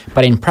freedom,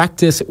 but in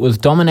practice was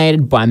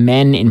dominated by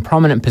men in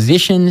prominent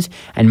positions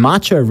and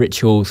macho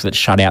rituals that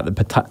shut out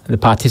the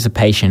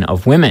participation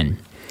of women.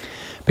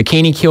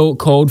 Bikini Kill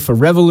called for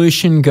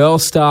revolution girl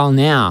style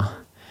now.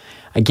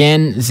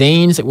 Again,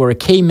 zines were a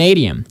key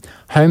medium,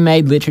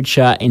 homemade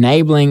literature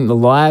enabling the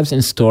lives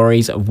and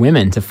stories of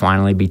women to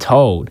finally be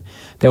told.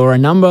 There were a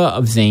number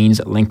of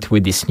zines linked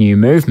with this new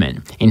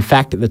movement. In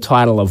fact, the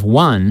title of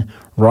one,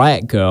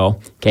 Riot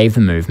Girl, gave the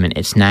movement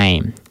its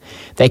name.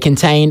 They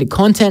contained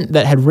content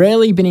that had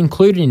rarely been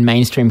included in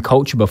mainstream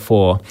culture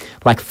before,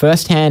 like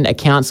first-hand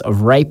accounts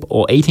of rape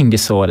or eating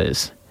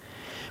disorders.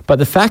 But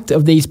the fact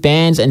of these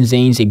bands and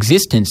zines'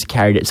 existence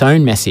carried its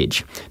own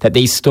message, that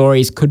these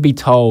stories could be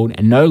told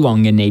and no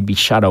longer need be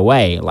shut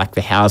away like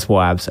the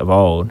housewives of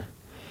old.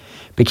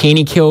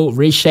 Bikini Kill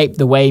reshaped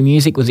the way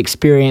music was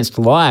experienced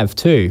live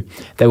too.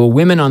 There were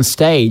women on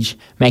stage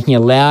making a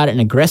loud and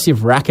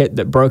aggressive racket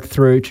that broke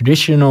through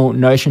traditional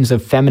notions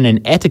of feminine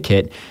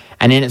etiquette,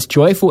 and in its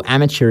joyful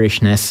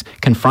amateurishness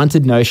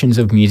confronted notions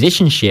of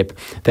musicianship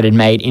that had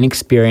made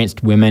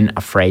inexperienced women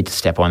afraid to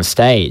step on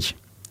stage.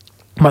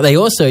 But they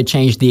also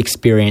changed the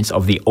experience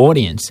of the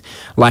audience.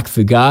 Like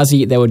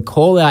Fugazi, they would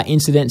call out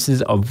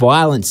incidences of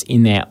violence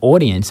in their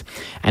audience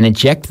and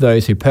eject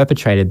those who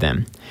perpetrated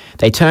them.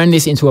 They turned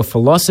this into a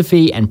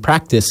philosophy and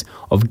practice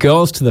of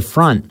girls to the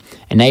front,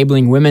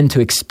 enabling women to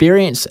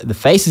experience the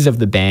faces of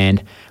the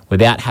band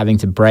without having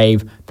to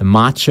brave the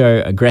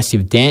macho,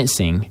 aggressive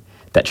dancing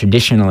that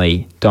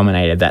traditionally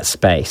dominated that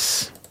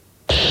space.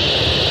 Is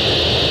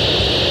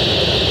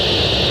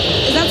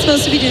that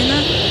supposed to be doing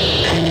that?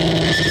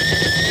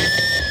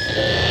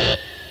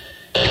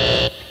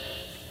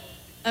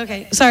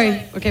 Okay,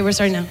 sorry. Okay, we're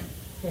starting now.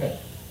 We're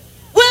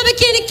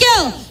Bikini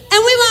Kill,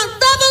 and we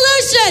want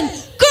revolution!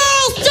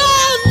 Girls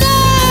don't know!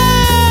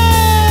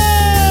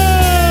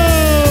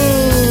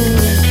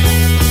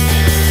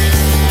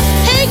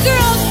 Hey,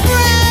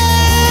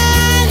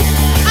 girlfriend!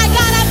 I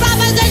got a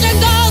proposition,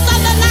 goes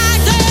something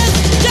like this.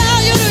 Tell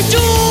you to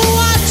do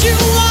what you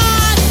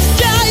want.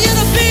 Tell you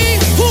to be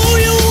who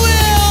you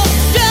will.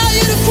 Tell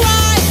you to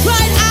cry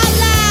right out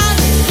loud.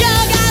 You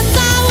got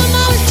so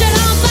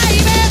emotional,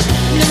 baby.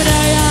 Never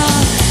know ya.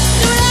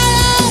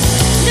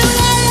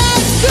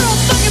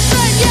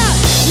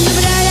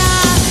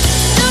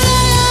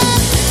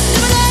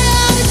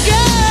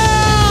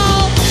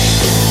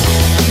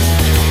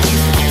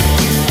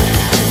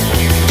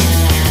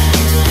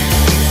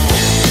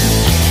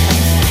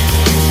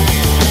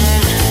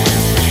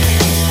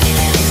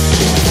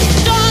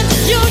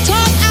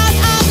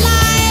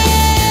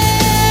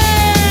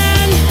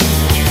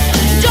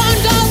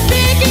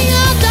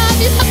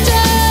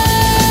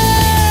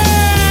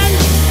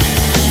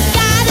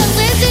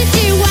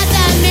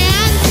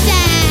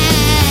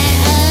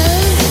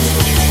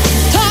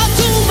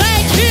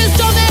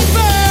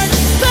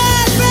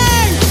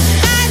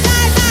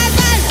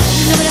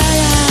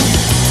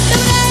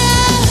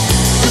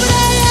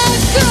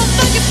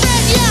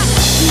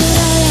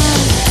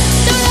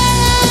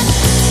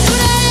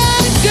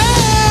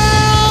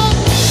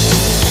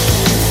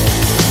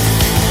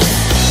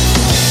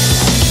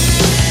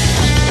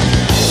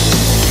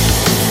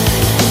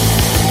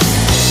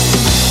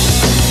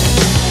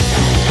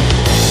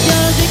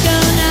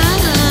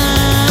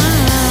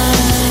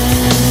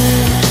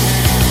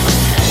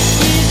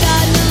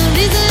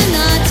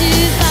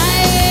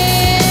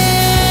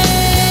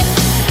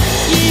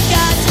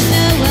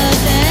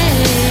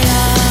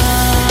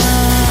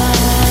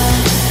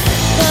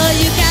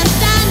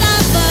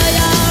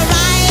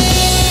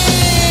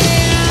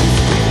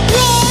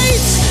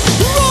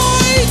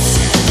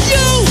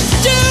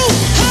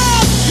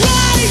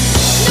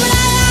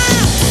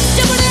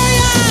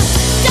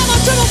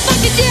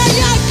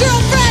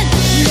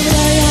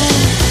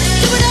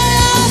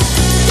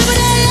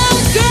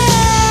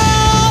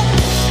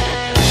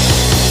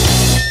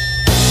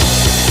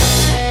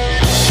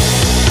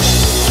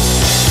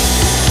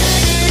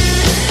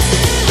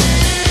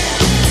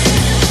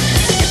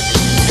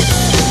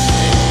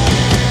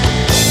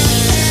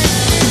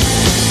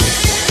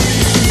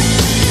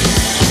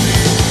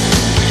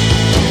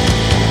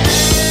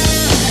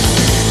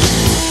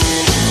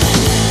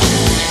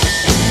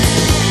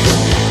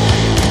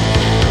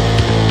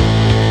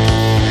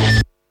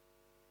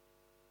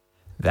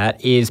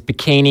 is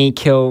Bikini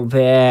Kill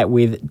there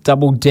with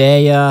Double Dare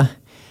Ya.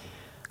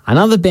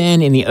 Another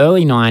band in the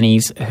early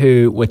 90s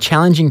who were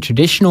challenging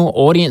traditional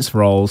audience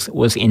roles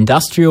was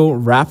industrial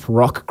rap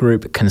rock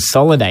group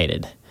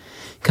Consolidated.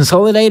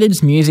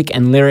 Consolidated's music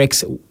and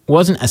lyrics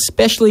wasn't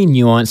especially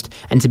nuanced,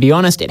 and to be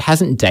honest, it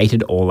hasn't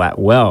dated all that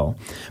well.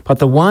 But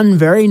the one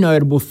very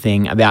notable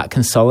thing about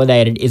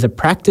Consolidated is a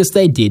practice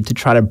they did to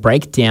try to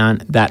break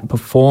down that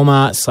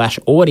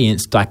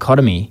performer/audience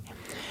dichotomy.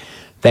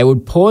 They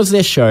would pause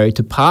their show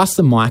to pass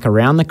the mic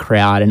around the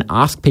crowd and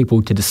ask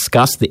people to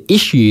discuss the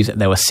issues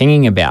they were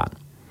singing about.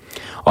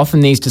 Often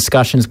these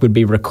discussions would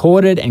be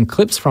recorded and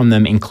clips from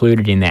them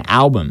included in their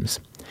albums.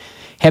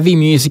 Heavy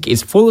music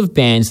is full of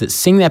bands that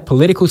sing their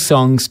political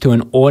songs to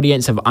an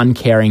audience of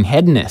uncaring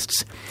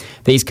hedonists.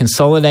 These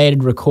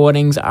Consolidated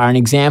recordings are an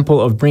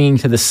example of bringing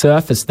to the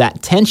surface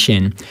that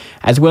tension,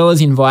 as well as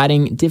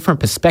inviting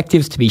different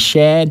perspectives to be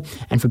shared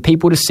and for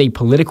people to see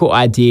political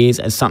ideas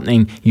as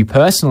something you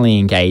personally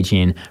engage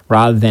in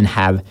rather than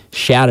have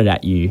shouted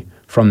at you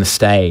from the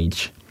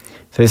stage.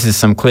 So this is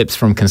some clips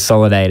from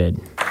Consolidated.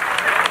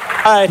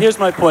 All right, here's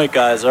my point,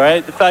 guys, all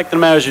right? The fact of the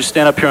matter is you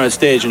stand up here on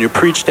stage and you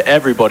preach to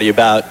everybody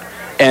about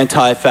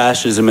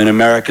anti-fascism and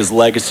America's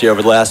legacy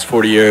over the last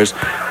 40 years.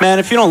 Man,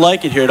 if you don't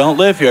like it here, don't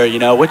live here, you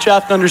know. What you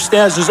have to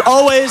understand is there's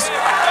always...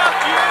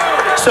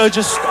 So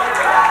just...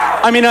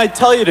 I mean, I'd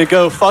tell you to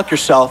go fuck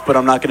yourself, but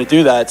I'm not going to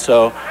do that,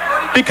 so...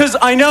 Because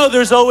I know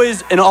there's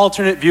always an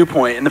alternate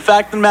viewpoint. And the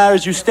fact of the matter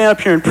is you stand up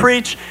here and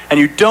preach, and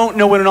you don't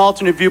know what an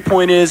alternate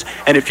viewpoint is.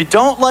 And if you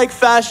don't like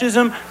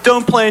fascism,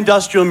 don't play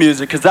industrial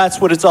music, because that's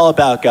what it's all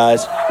about,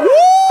 guys. Woo!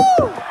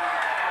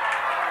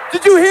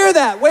 Did you hear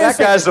that? Wait a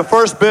second. That guy's the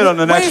first bit on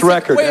the next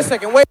record. Wait a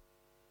second. Wait.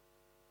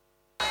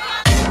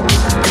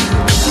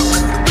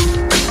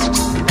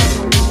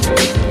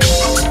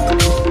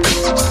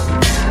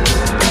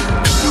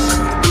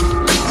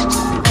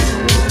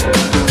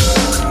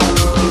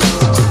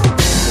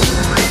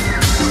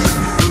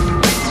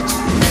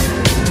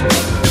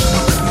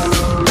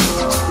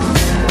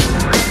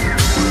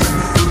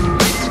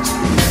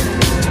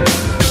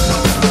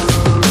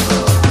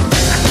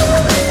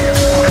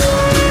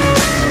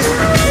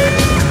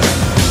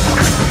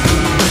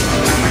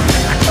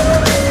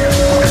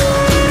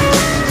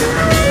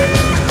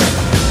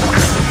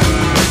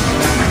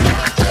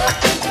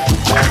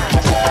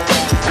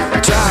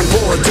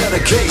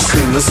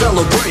 The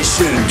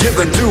celebration,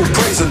 giving due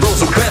praise to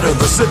those who better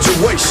the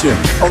situation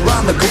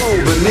around the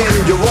globe and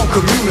in your own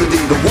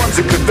community, the ones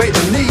that convey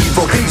the need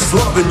for peace,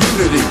 love, and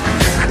unity.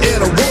 In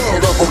a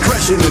world of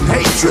oppression and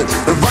hatred,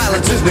 the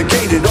violence is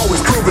negated, always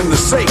proving the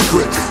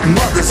sacred.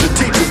 Mothers and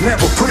teachers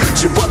never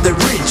preach it, but they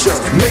reach us,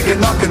 making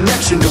our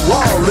connection to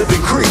all living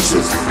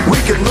creatures.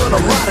 We can learn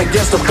a lot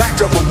against the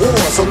backdrop of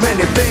war. So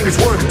many things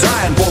worth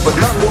dying for, but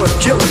none worth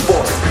killing for.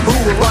 Who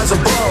will rise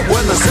above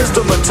when the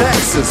system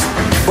attacks us?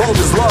 Bold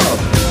as love,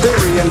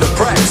 theory into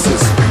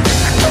praxis.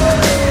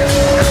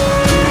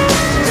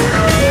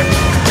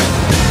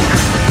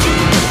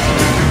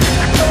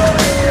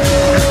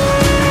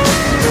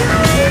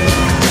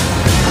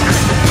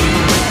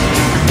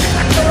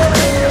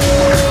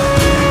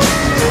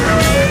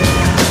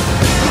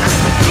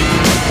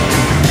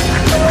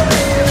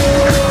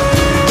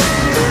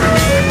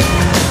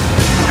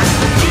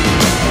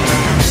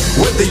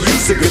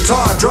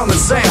 Guitar, drum, and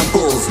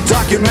samples,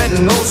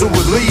 documenting those who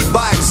would lead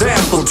by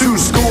example. Two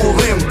school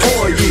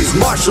employees,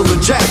 Marshall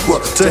and Jackwa,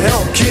 to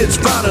help kids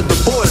founded the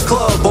Boys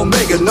Club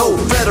Omega. No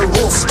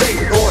federal, state,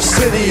 or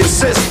city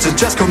assistance,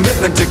 just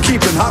commitment to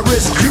keeping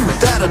high-risk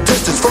youth at a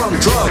distance from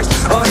drugs,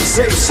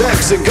 unsafe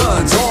sex, and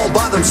guns. All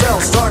by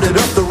themselves started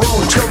up their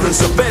own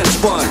children's defense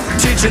fund,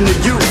 teaching the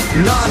youth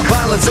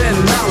non-violence and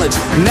knowledge.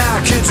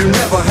 Now kids who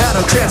never had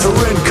a chance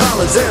are in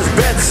college. There's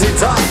Betsy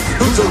Todd,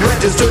 who's a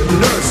registered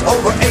nurse,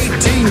 over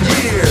 18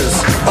 years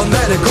of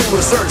medical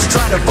research,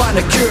 trying to find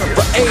a cure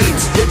for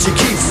AIDS. Yet she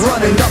keeps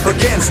running up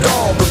against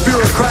all the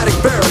bureaucratic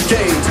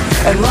barricades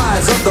and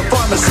lies of the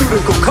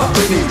pharmaceutical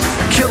company.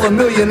 Kill 1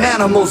 million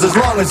animals as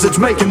long as it's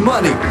making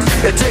money.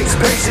 It takes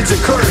patience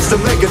and courage to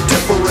make a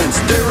difference.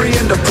 Theory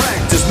into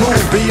practice,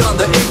 move beyond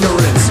the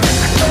ignorance.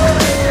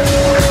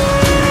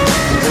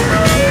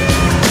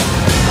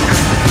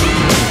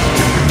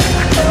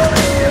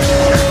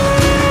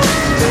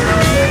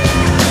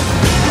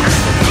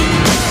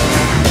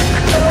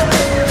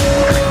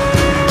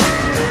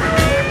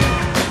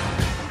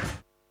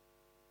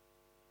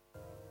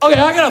 Okay,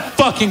 I got a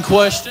fucking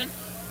question.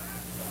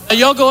 Now,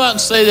 y'all go out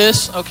and say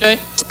this, okay?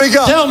 Speak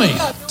up.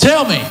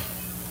 Tell me,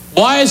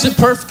 why is it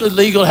perfectly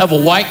legal to have a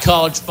white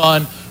college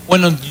fund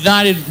when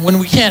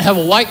we can't have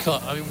a white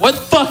college? I mean, what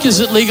the fuck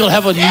is it legal to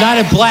have a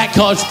United Black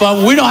College fund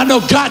when we don't have no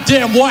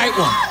goddamn white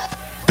one?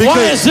 Why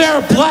is there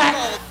a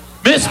black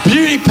Miss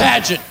Beauty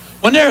pageant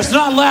when there's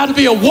not allowed to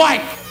be a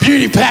white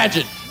beauty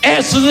pageant?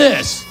 Answer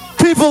this.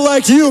 People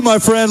like you, my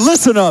friend,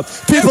 listen up.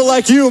 People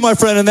like you, my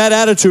friend, and that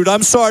attitude,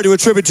 I'm sorry to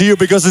attribute to you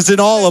because it's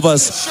in all of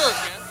us,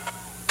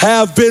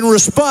 have been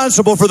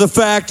responsible for the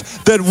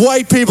fact that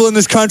white people in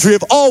this country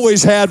have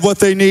always had what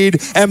they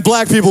need and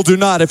black people do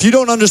not. If you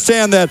don't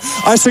understand that,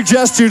 I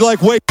suggest you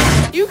wait.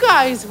 You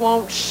guys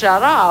won't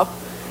shut up.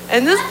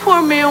 And this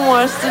poor man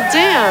wants to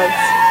dance.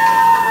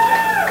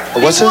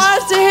 What's he this?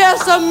 wants to hear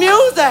some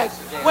music.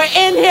 We're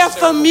in here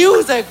for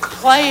music.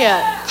 Play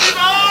it.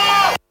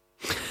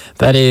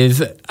 That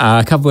is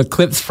a couple of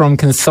clips from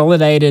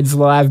Consolidated's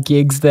live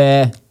gigs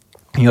there.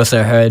 You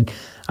also heard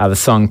the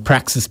song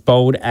Praxis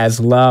Bold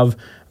as Love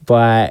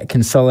by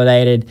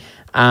Consolidated,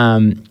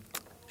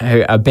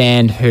 a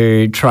band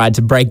who tried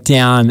to break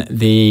down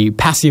the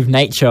passive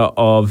nature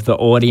of the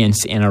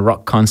audience in a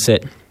rock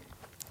concert.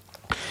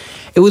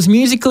 It was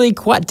musically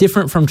quite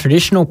different from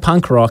traditional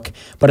punk rock,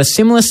 but a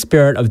similar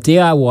spirit of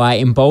DIY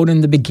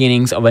emboldened the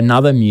beginnings of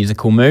another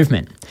musical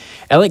movement.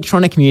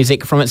 Electronic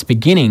music from its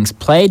beginnings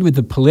played with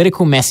the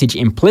political message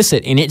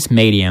implicit in its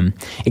medium,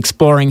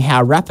 exploring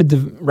how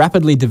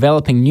rapidly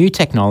developing new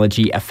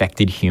technology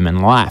affected human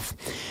life.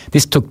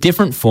 This took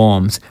different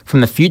forms,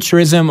 from the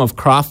futurism of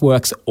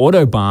Kraftwerk's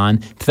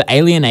Autobahn to the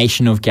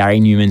alienation of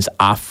Gary Numan's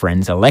Our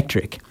Friends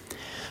Electric.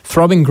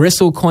 Throbbing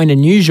Gristle coined a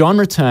new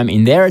genre term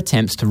in their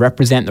attempts to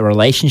represent the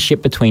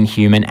relationship between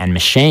human and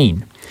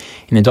machine.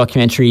 In the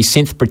documentary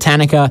Synth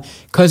Britannica,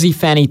 Così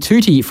Fanny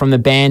Tutti from the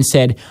band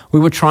said, "We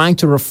were trying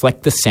to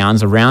reflect the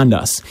sounds around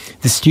us.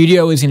 The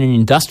studio was in an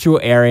industrial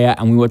area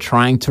and we were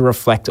trying to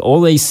reflect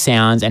all these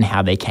sounds and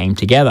how they came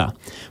together.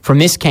 From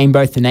this came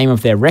both the name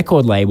of their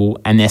record label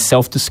and their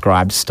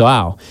self-described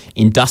style,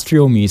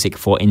 industrial music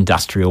for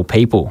industrial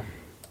people."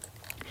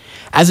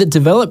 As it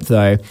developed,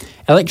 though,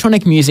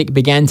 electronic music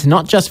began to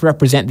not just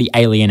represent the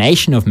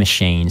alienation of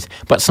machines,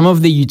 but some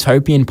of the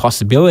utopian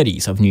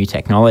possibilities of new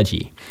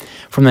technology.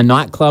 From the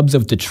nightclubs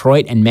of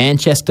Detroit and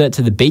Manchester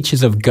to the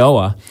beaches of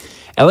Goa,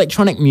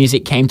 electronic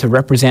music came to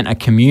represent a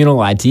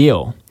communal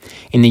ideal.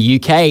 In the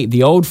UK,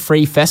 the old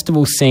free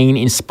festival scene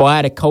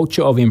inspired a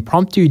culture of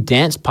impromptu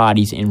dance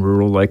parties in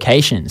rural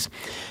locations.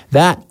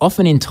 That,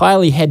 often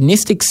entirely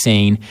hedonistic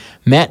scene,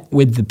 met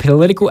with the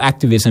political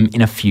activism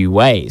in a few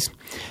ways.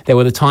 There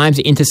were the times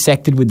it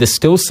intersected with the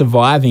still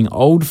surviving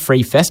old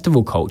free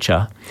festival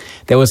culture.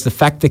 There was the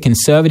fact the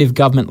Conservative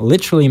government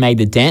literally made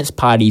the dance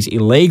parties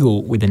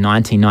illegal with the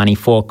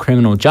 1994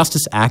 Criminal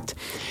Justice Act,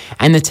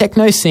 and the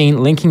techno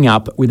scene linking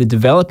up with a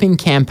developing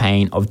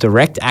campaign of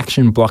direct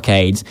action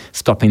blockades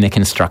stopping the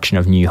construction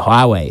of new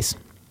highways.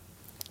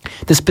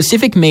 The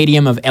specific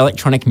medium of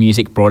electronic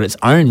music brought its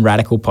own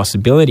radical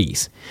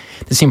possibilities.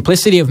 The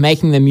simplicity of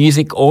making the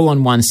music all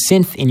on one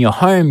synth in your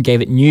home gave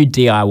it new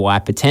DIY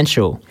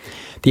potential.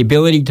 The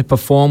ability to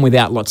perform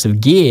without lots of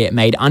gear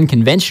made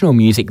unconventional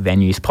music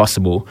venues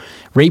possible,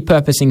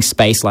 repurposing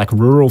space like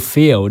rural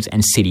fields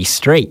and city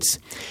streets.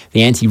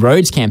 The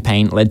Anti-Roads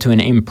campaign led to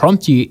an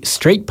impromptu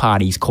street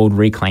parties called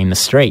Reclaim the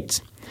Streets.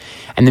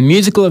 And the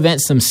musical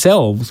events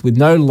themselves, with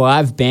no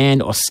live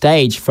band or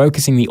stage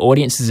focusing the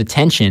audience's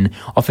attention,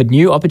 offered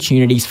new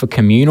opportunities for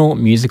communal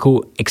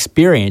musical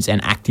experience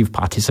and active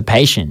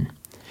participation.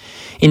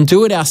 In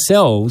Do It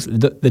Ourselves,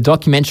 the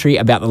documentary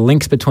about the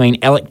links between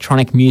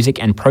electronic music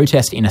and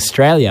protest in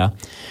Australia,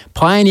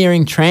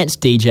 pioneering trance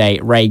DJ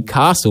Ray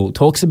Castle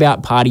talks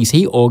about parties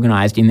he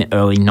organised in the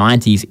early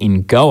 90s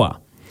in Goa.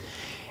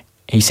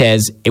 He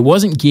says, "It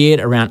wasn't geared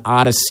around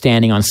artists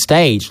standing on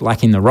stage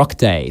like in the rock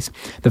days.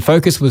 The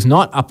focus was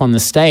not up on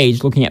the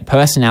stage looking at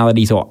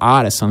personalities or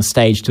artists on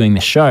stage doing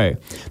the show.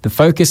 The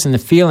focus and the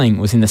feeling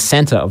was in the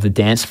centre of the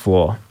dance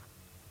floor."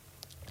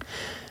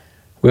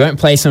 We won't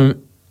play some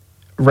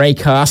Ray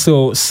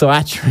Castle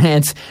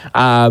psytrance,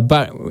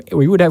 but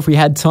we would have if we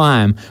had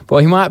time. But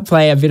we might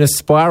play a bit of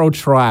Spiral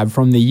Tribe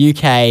from the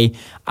UK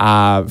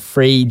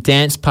free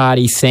dance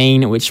party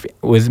scene, which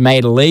was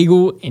made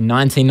illegal in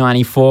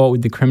 1994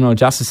 with the Criminal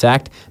Justice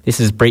Act. This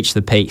is Breach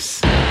the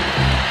Peace.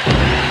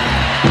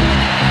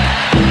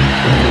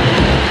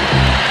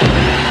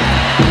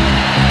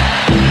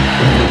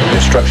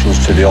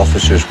 Instructions to the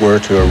officers were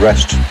to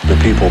arrest the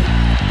people.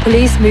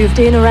 Police moved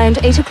in around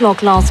 8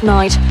 o'clock last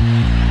night.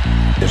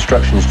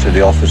 Instructions to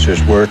the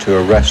officers were to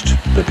arrest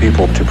the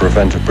people to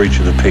prevent a breach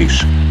of the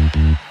peace.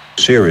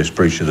 Serious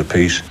breach of the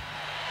peace.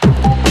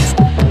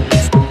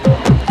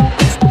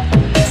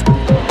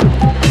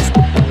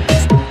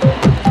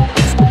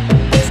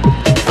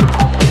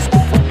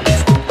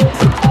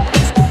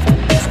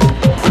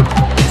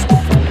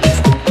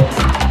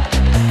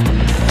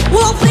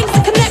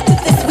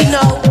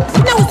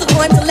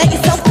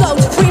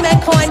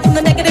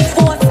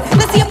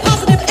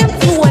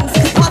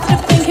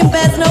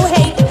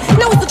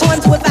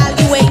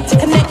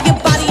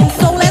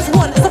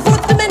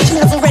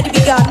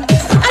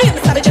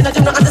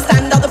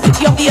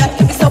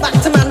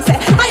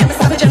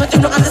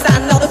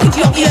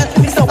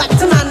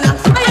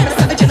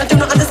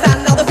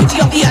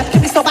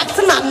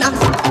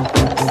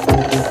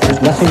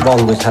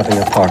 Wrong with having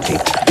a party.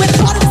 We're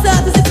part of the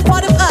service, it's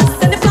part of us.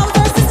 And if flowers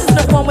are sisters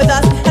not one with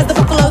us, as the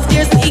buffaloes,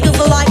 deers, and eagles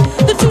alike,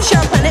 the two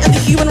share a planet and the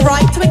human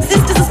right to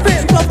exist as a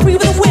spirit, flow free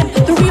with a wind.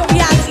 The real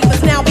reality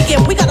must now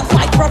begin. We gotta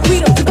fight for our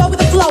freedom to go with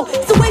the flow.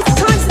 It's a waste of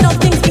time to know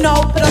things we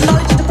know, but our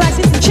knowledge into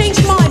practice and change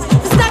minds.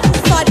 The stagnant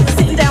society is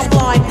sitting down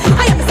blind.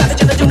 I am a savage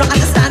and I do not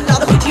understand how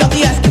the beauty of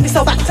the earth can be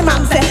so back to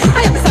man. Say,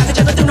 I am a savage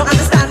and I do not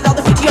understand how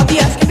the beauty of the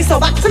earth can be so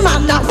back.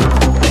 man.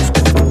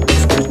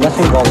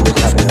 Nothing wrong with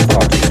having a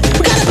party.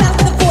 We got a battle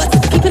with the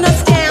forces keeping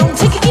us down.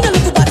 Take a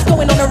look at what's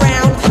going on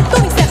around.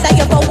 Don't accept that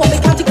your vote won't be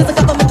counted because the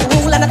government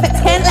rule and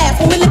effects can't last.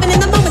 When we're living in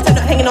the moment and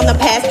not hanging on the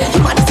past.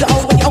 You might as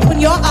well when you open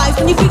your eyes,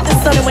 when you greet the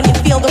sun and when you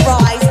feel the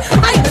rise.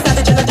 I am a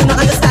savage and I do not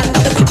understand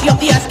how the beauty of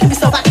the earth can be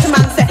so back to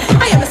man. Say,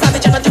 I am a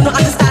savage and I do not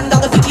understand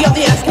how the beauty of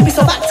the earth can be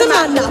so back to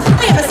man.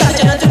 I am a savage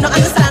and I do not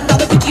understand how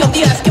the beauty of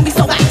the earth can be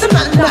so back to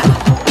man.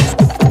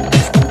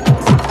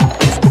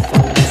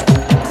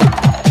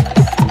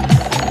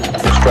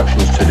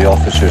 Instructions to the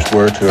officers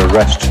were to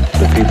arrest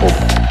the people.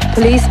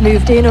 Police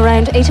moved in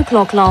around 8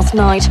 o'clock last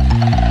night.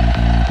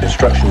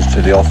 Instructions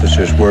to the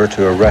officers were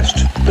to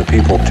arrest the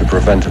people to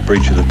prevent a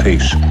breach of the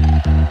peace.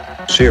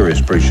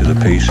 Serious breach of the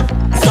peace.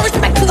 So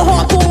respect to the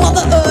hardcore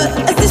Mother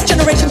Earth. As this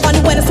generation find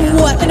awareness and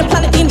worth in a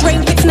planet being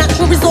drained of its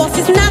natural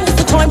resources. Now is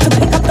the time to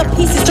pick up the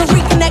pieces, to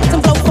reconnect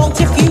and blow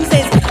faulty fuses.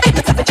 I am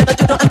a savage and I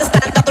do not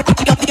understand how the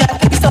beauty of the earth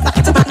can be so back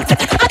to man.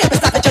 I am a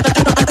savage and I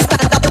do not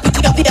understand how the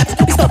beauty of the earth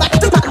can be so back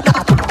to man.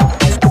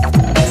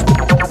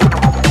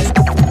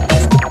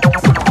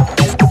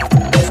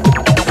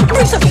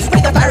 Breach the peace,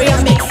 break the barrier,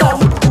 make some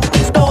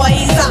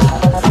noise.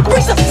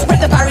 Breach the peace, break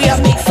the barrier,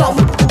 make some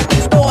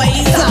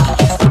noise.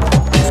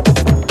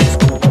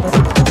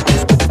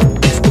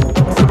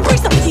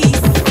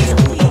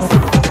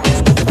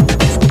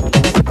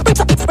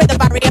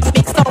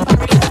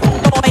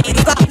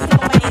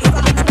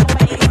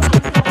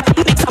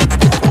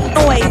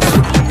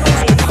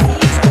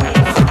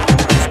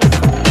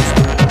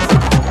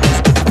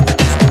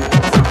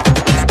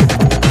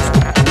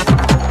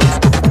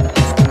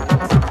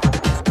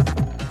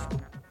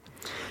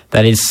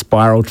 That is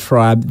Spiral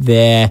Tribe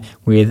there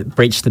with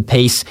Breach the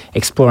Peace,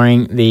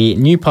 exploring the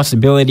new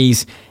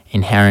possibilities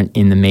inherent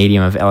in the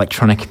medium of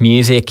electronic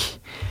music.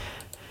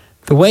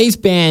 The ways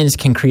bands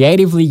can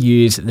creatively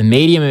use the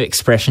medium of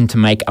expression to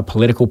make a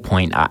political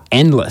point are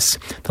endless.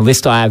 The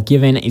list I have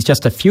given is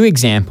just a few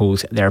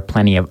examples. There are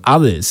plenty of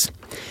others.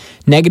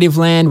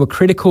 Negativland were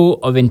critical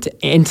of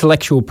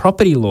intellectual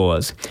property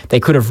laws. They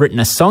could have written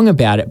a song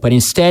about it, but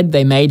instead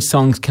they made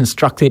songs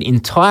constructed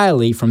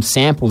entirely from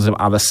samples of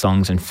other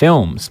songs and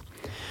films.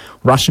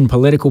 Russian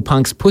political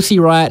punks Pussy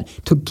Riot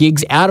took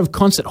gigs out of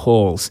concert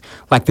halls.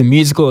 Like the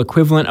musical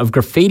equivalent of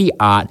graffiti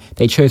art,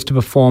 they chose to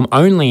perform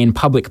only in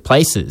public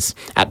places,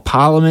 at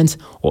Parliament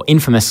or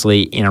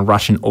infamously in a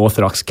Russian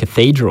Orthodox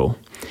cathedral.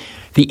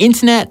 The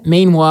internet,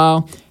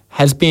 meanwhile,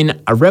 has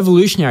been a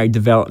revolutionary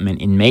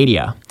development in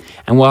media.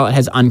 And while it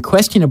has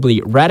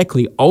unquestionably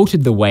radically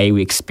altered the way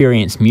we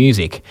experience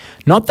music,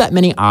 not that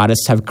many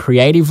artists have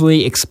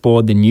creatively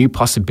explored the new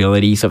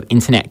possibilities of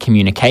internet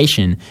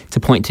communication to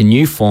point to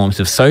new forms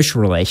of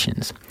social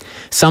relations.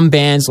 Some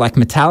bands like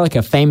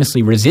Metallica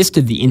famously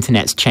resisted the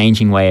internet's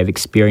changing way of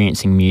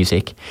experiencing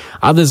music.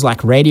 Others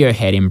like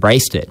Radiohead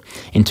embraced it,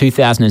 in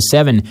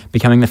 2007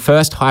 becoming the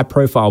first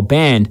high-profile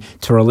band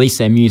to release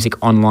their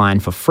music online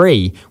for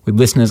free, with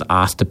listeners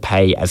asked to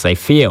pay as they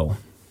feel.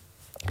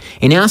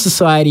 In our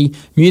society,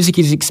 music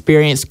is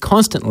experienced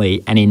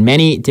constantly and in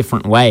many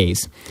different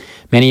ways.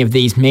 Many of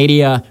these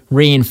media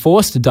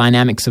reinforce the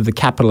dynamics of the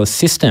capitalist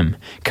system,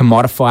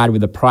 commodified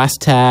with a price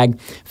tag,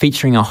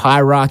 featuring a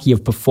hierarchy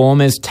of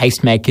performers,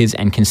 tastemakers,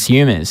 and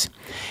consumers.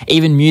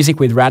 Even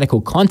music with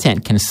radical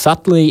content can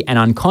subtly and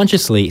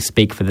unconsciously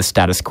speak for the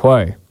status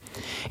quo.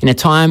 In a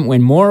time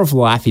when more of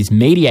life is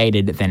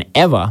mediated than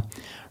ever,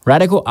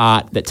 radical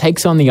art that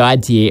takes on the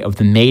idea of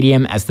the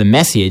medium as the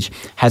message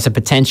has the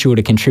potential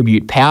to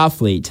contribute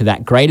powerfully to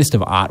that greatest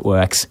of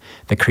artworks,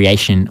 the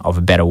creation of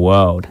a better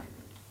world.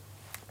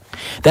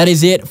 That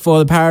is it for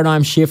the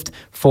paradigm shift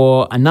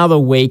for another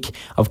week.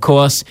 Of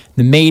course,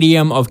 the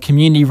medium of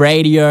community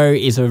radio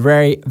is a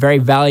very, very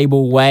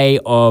valuable way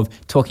of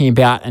talking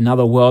about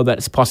another world that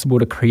is possible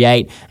to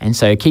create. And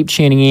so keep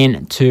tuning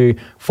in to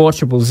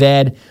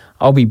 4ZZZ.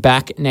 I'll be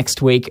back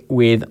next week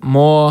with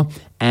more,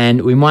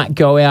 and we might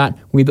go out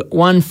with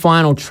one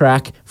final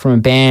track from a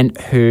band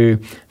who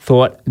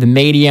thought the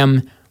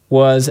medium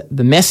was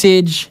the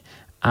message,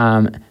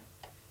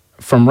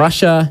 from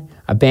Russia,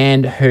 a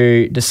band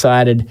who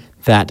decided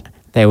that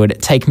they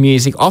would take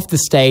music off the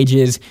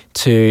stages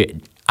to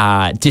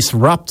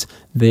disrupt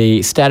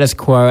the status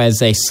quo as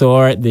they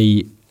saw it,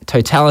 the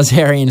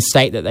totalitarian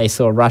state that they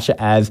saw Russia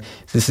as.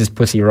 This is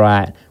Pussy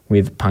Riot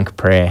with Punk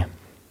Prayer.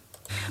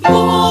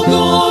 Богородице,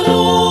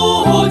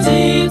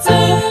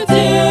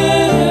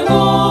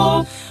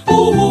 Дева,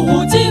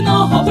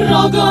 Путина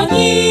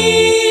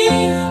прогони,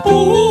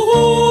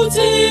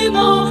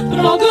 Путина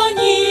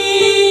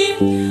прогони,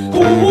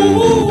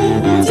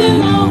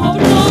 Путина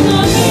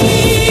прогони.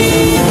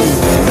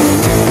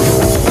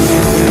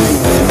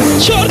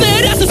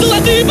 Черные рясы,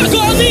 золотые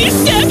погоны,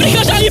 все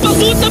прихожане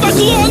ползут на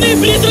поклоны,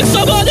 призрак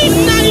свободы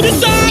на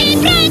небесах. И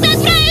правда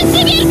отправит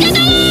Сибирь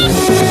каталог.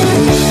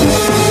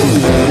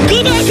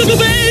 Глубоко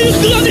глубей,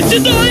 главный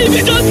седой,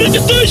 ведет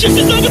протестующих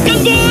снова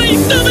конвой,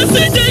 чтобы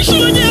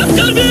святейшего не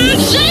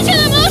оскорбить.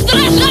 Женщина может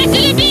рожать и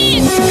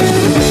любить.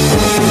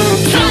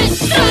 Срань,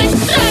 срань,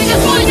 срань,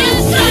 Господня,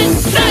 срань,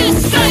 срань,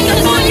 срань,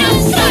 Господня,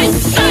 срань,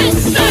 срань,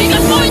 срань,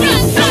 Господня,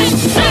 срань.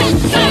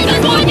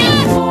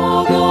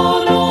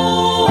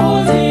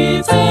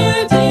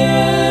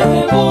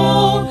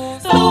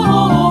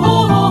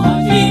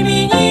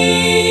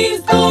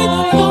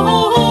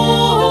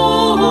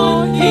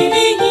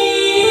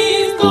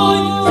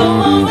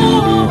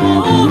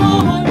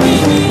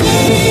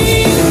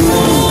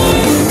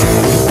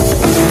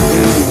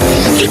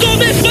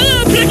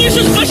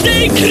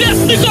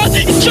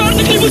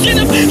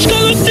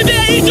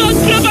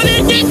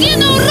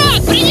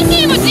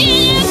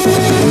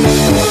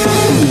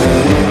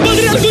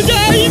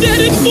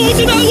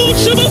 Путина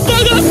лучшего в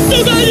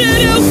богатство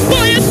доверил.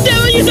 Поезд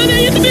дело не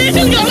заменит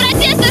митинга.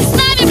 Протесты с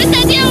нами,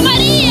 Пресвятая Дева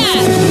Мария!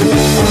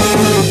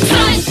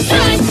 Срань,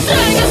 срань,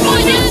 срань,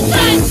 Господня!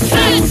 Срань,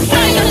 срань,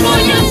 срань,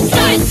 Господня!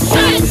 Срань,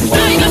 срань,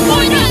 срань,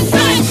 Господня!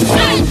 Срань,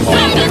 срань,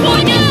 срань,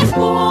 Господня!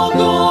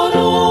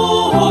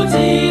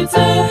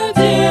 Богородице,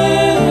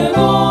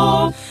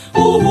 Дева,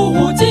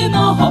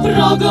 Путина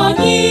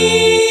прогони.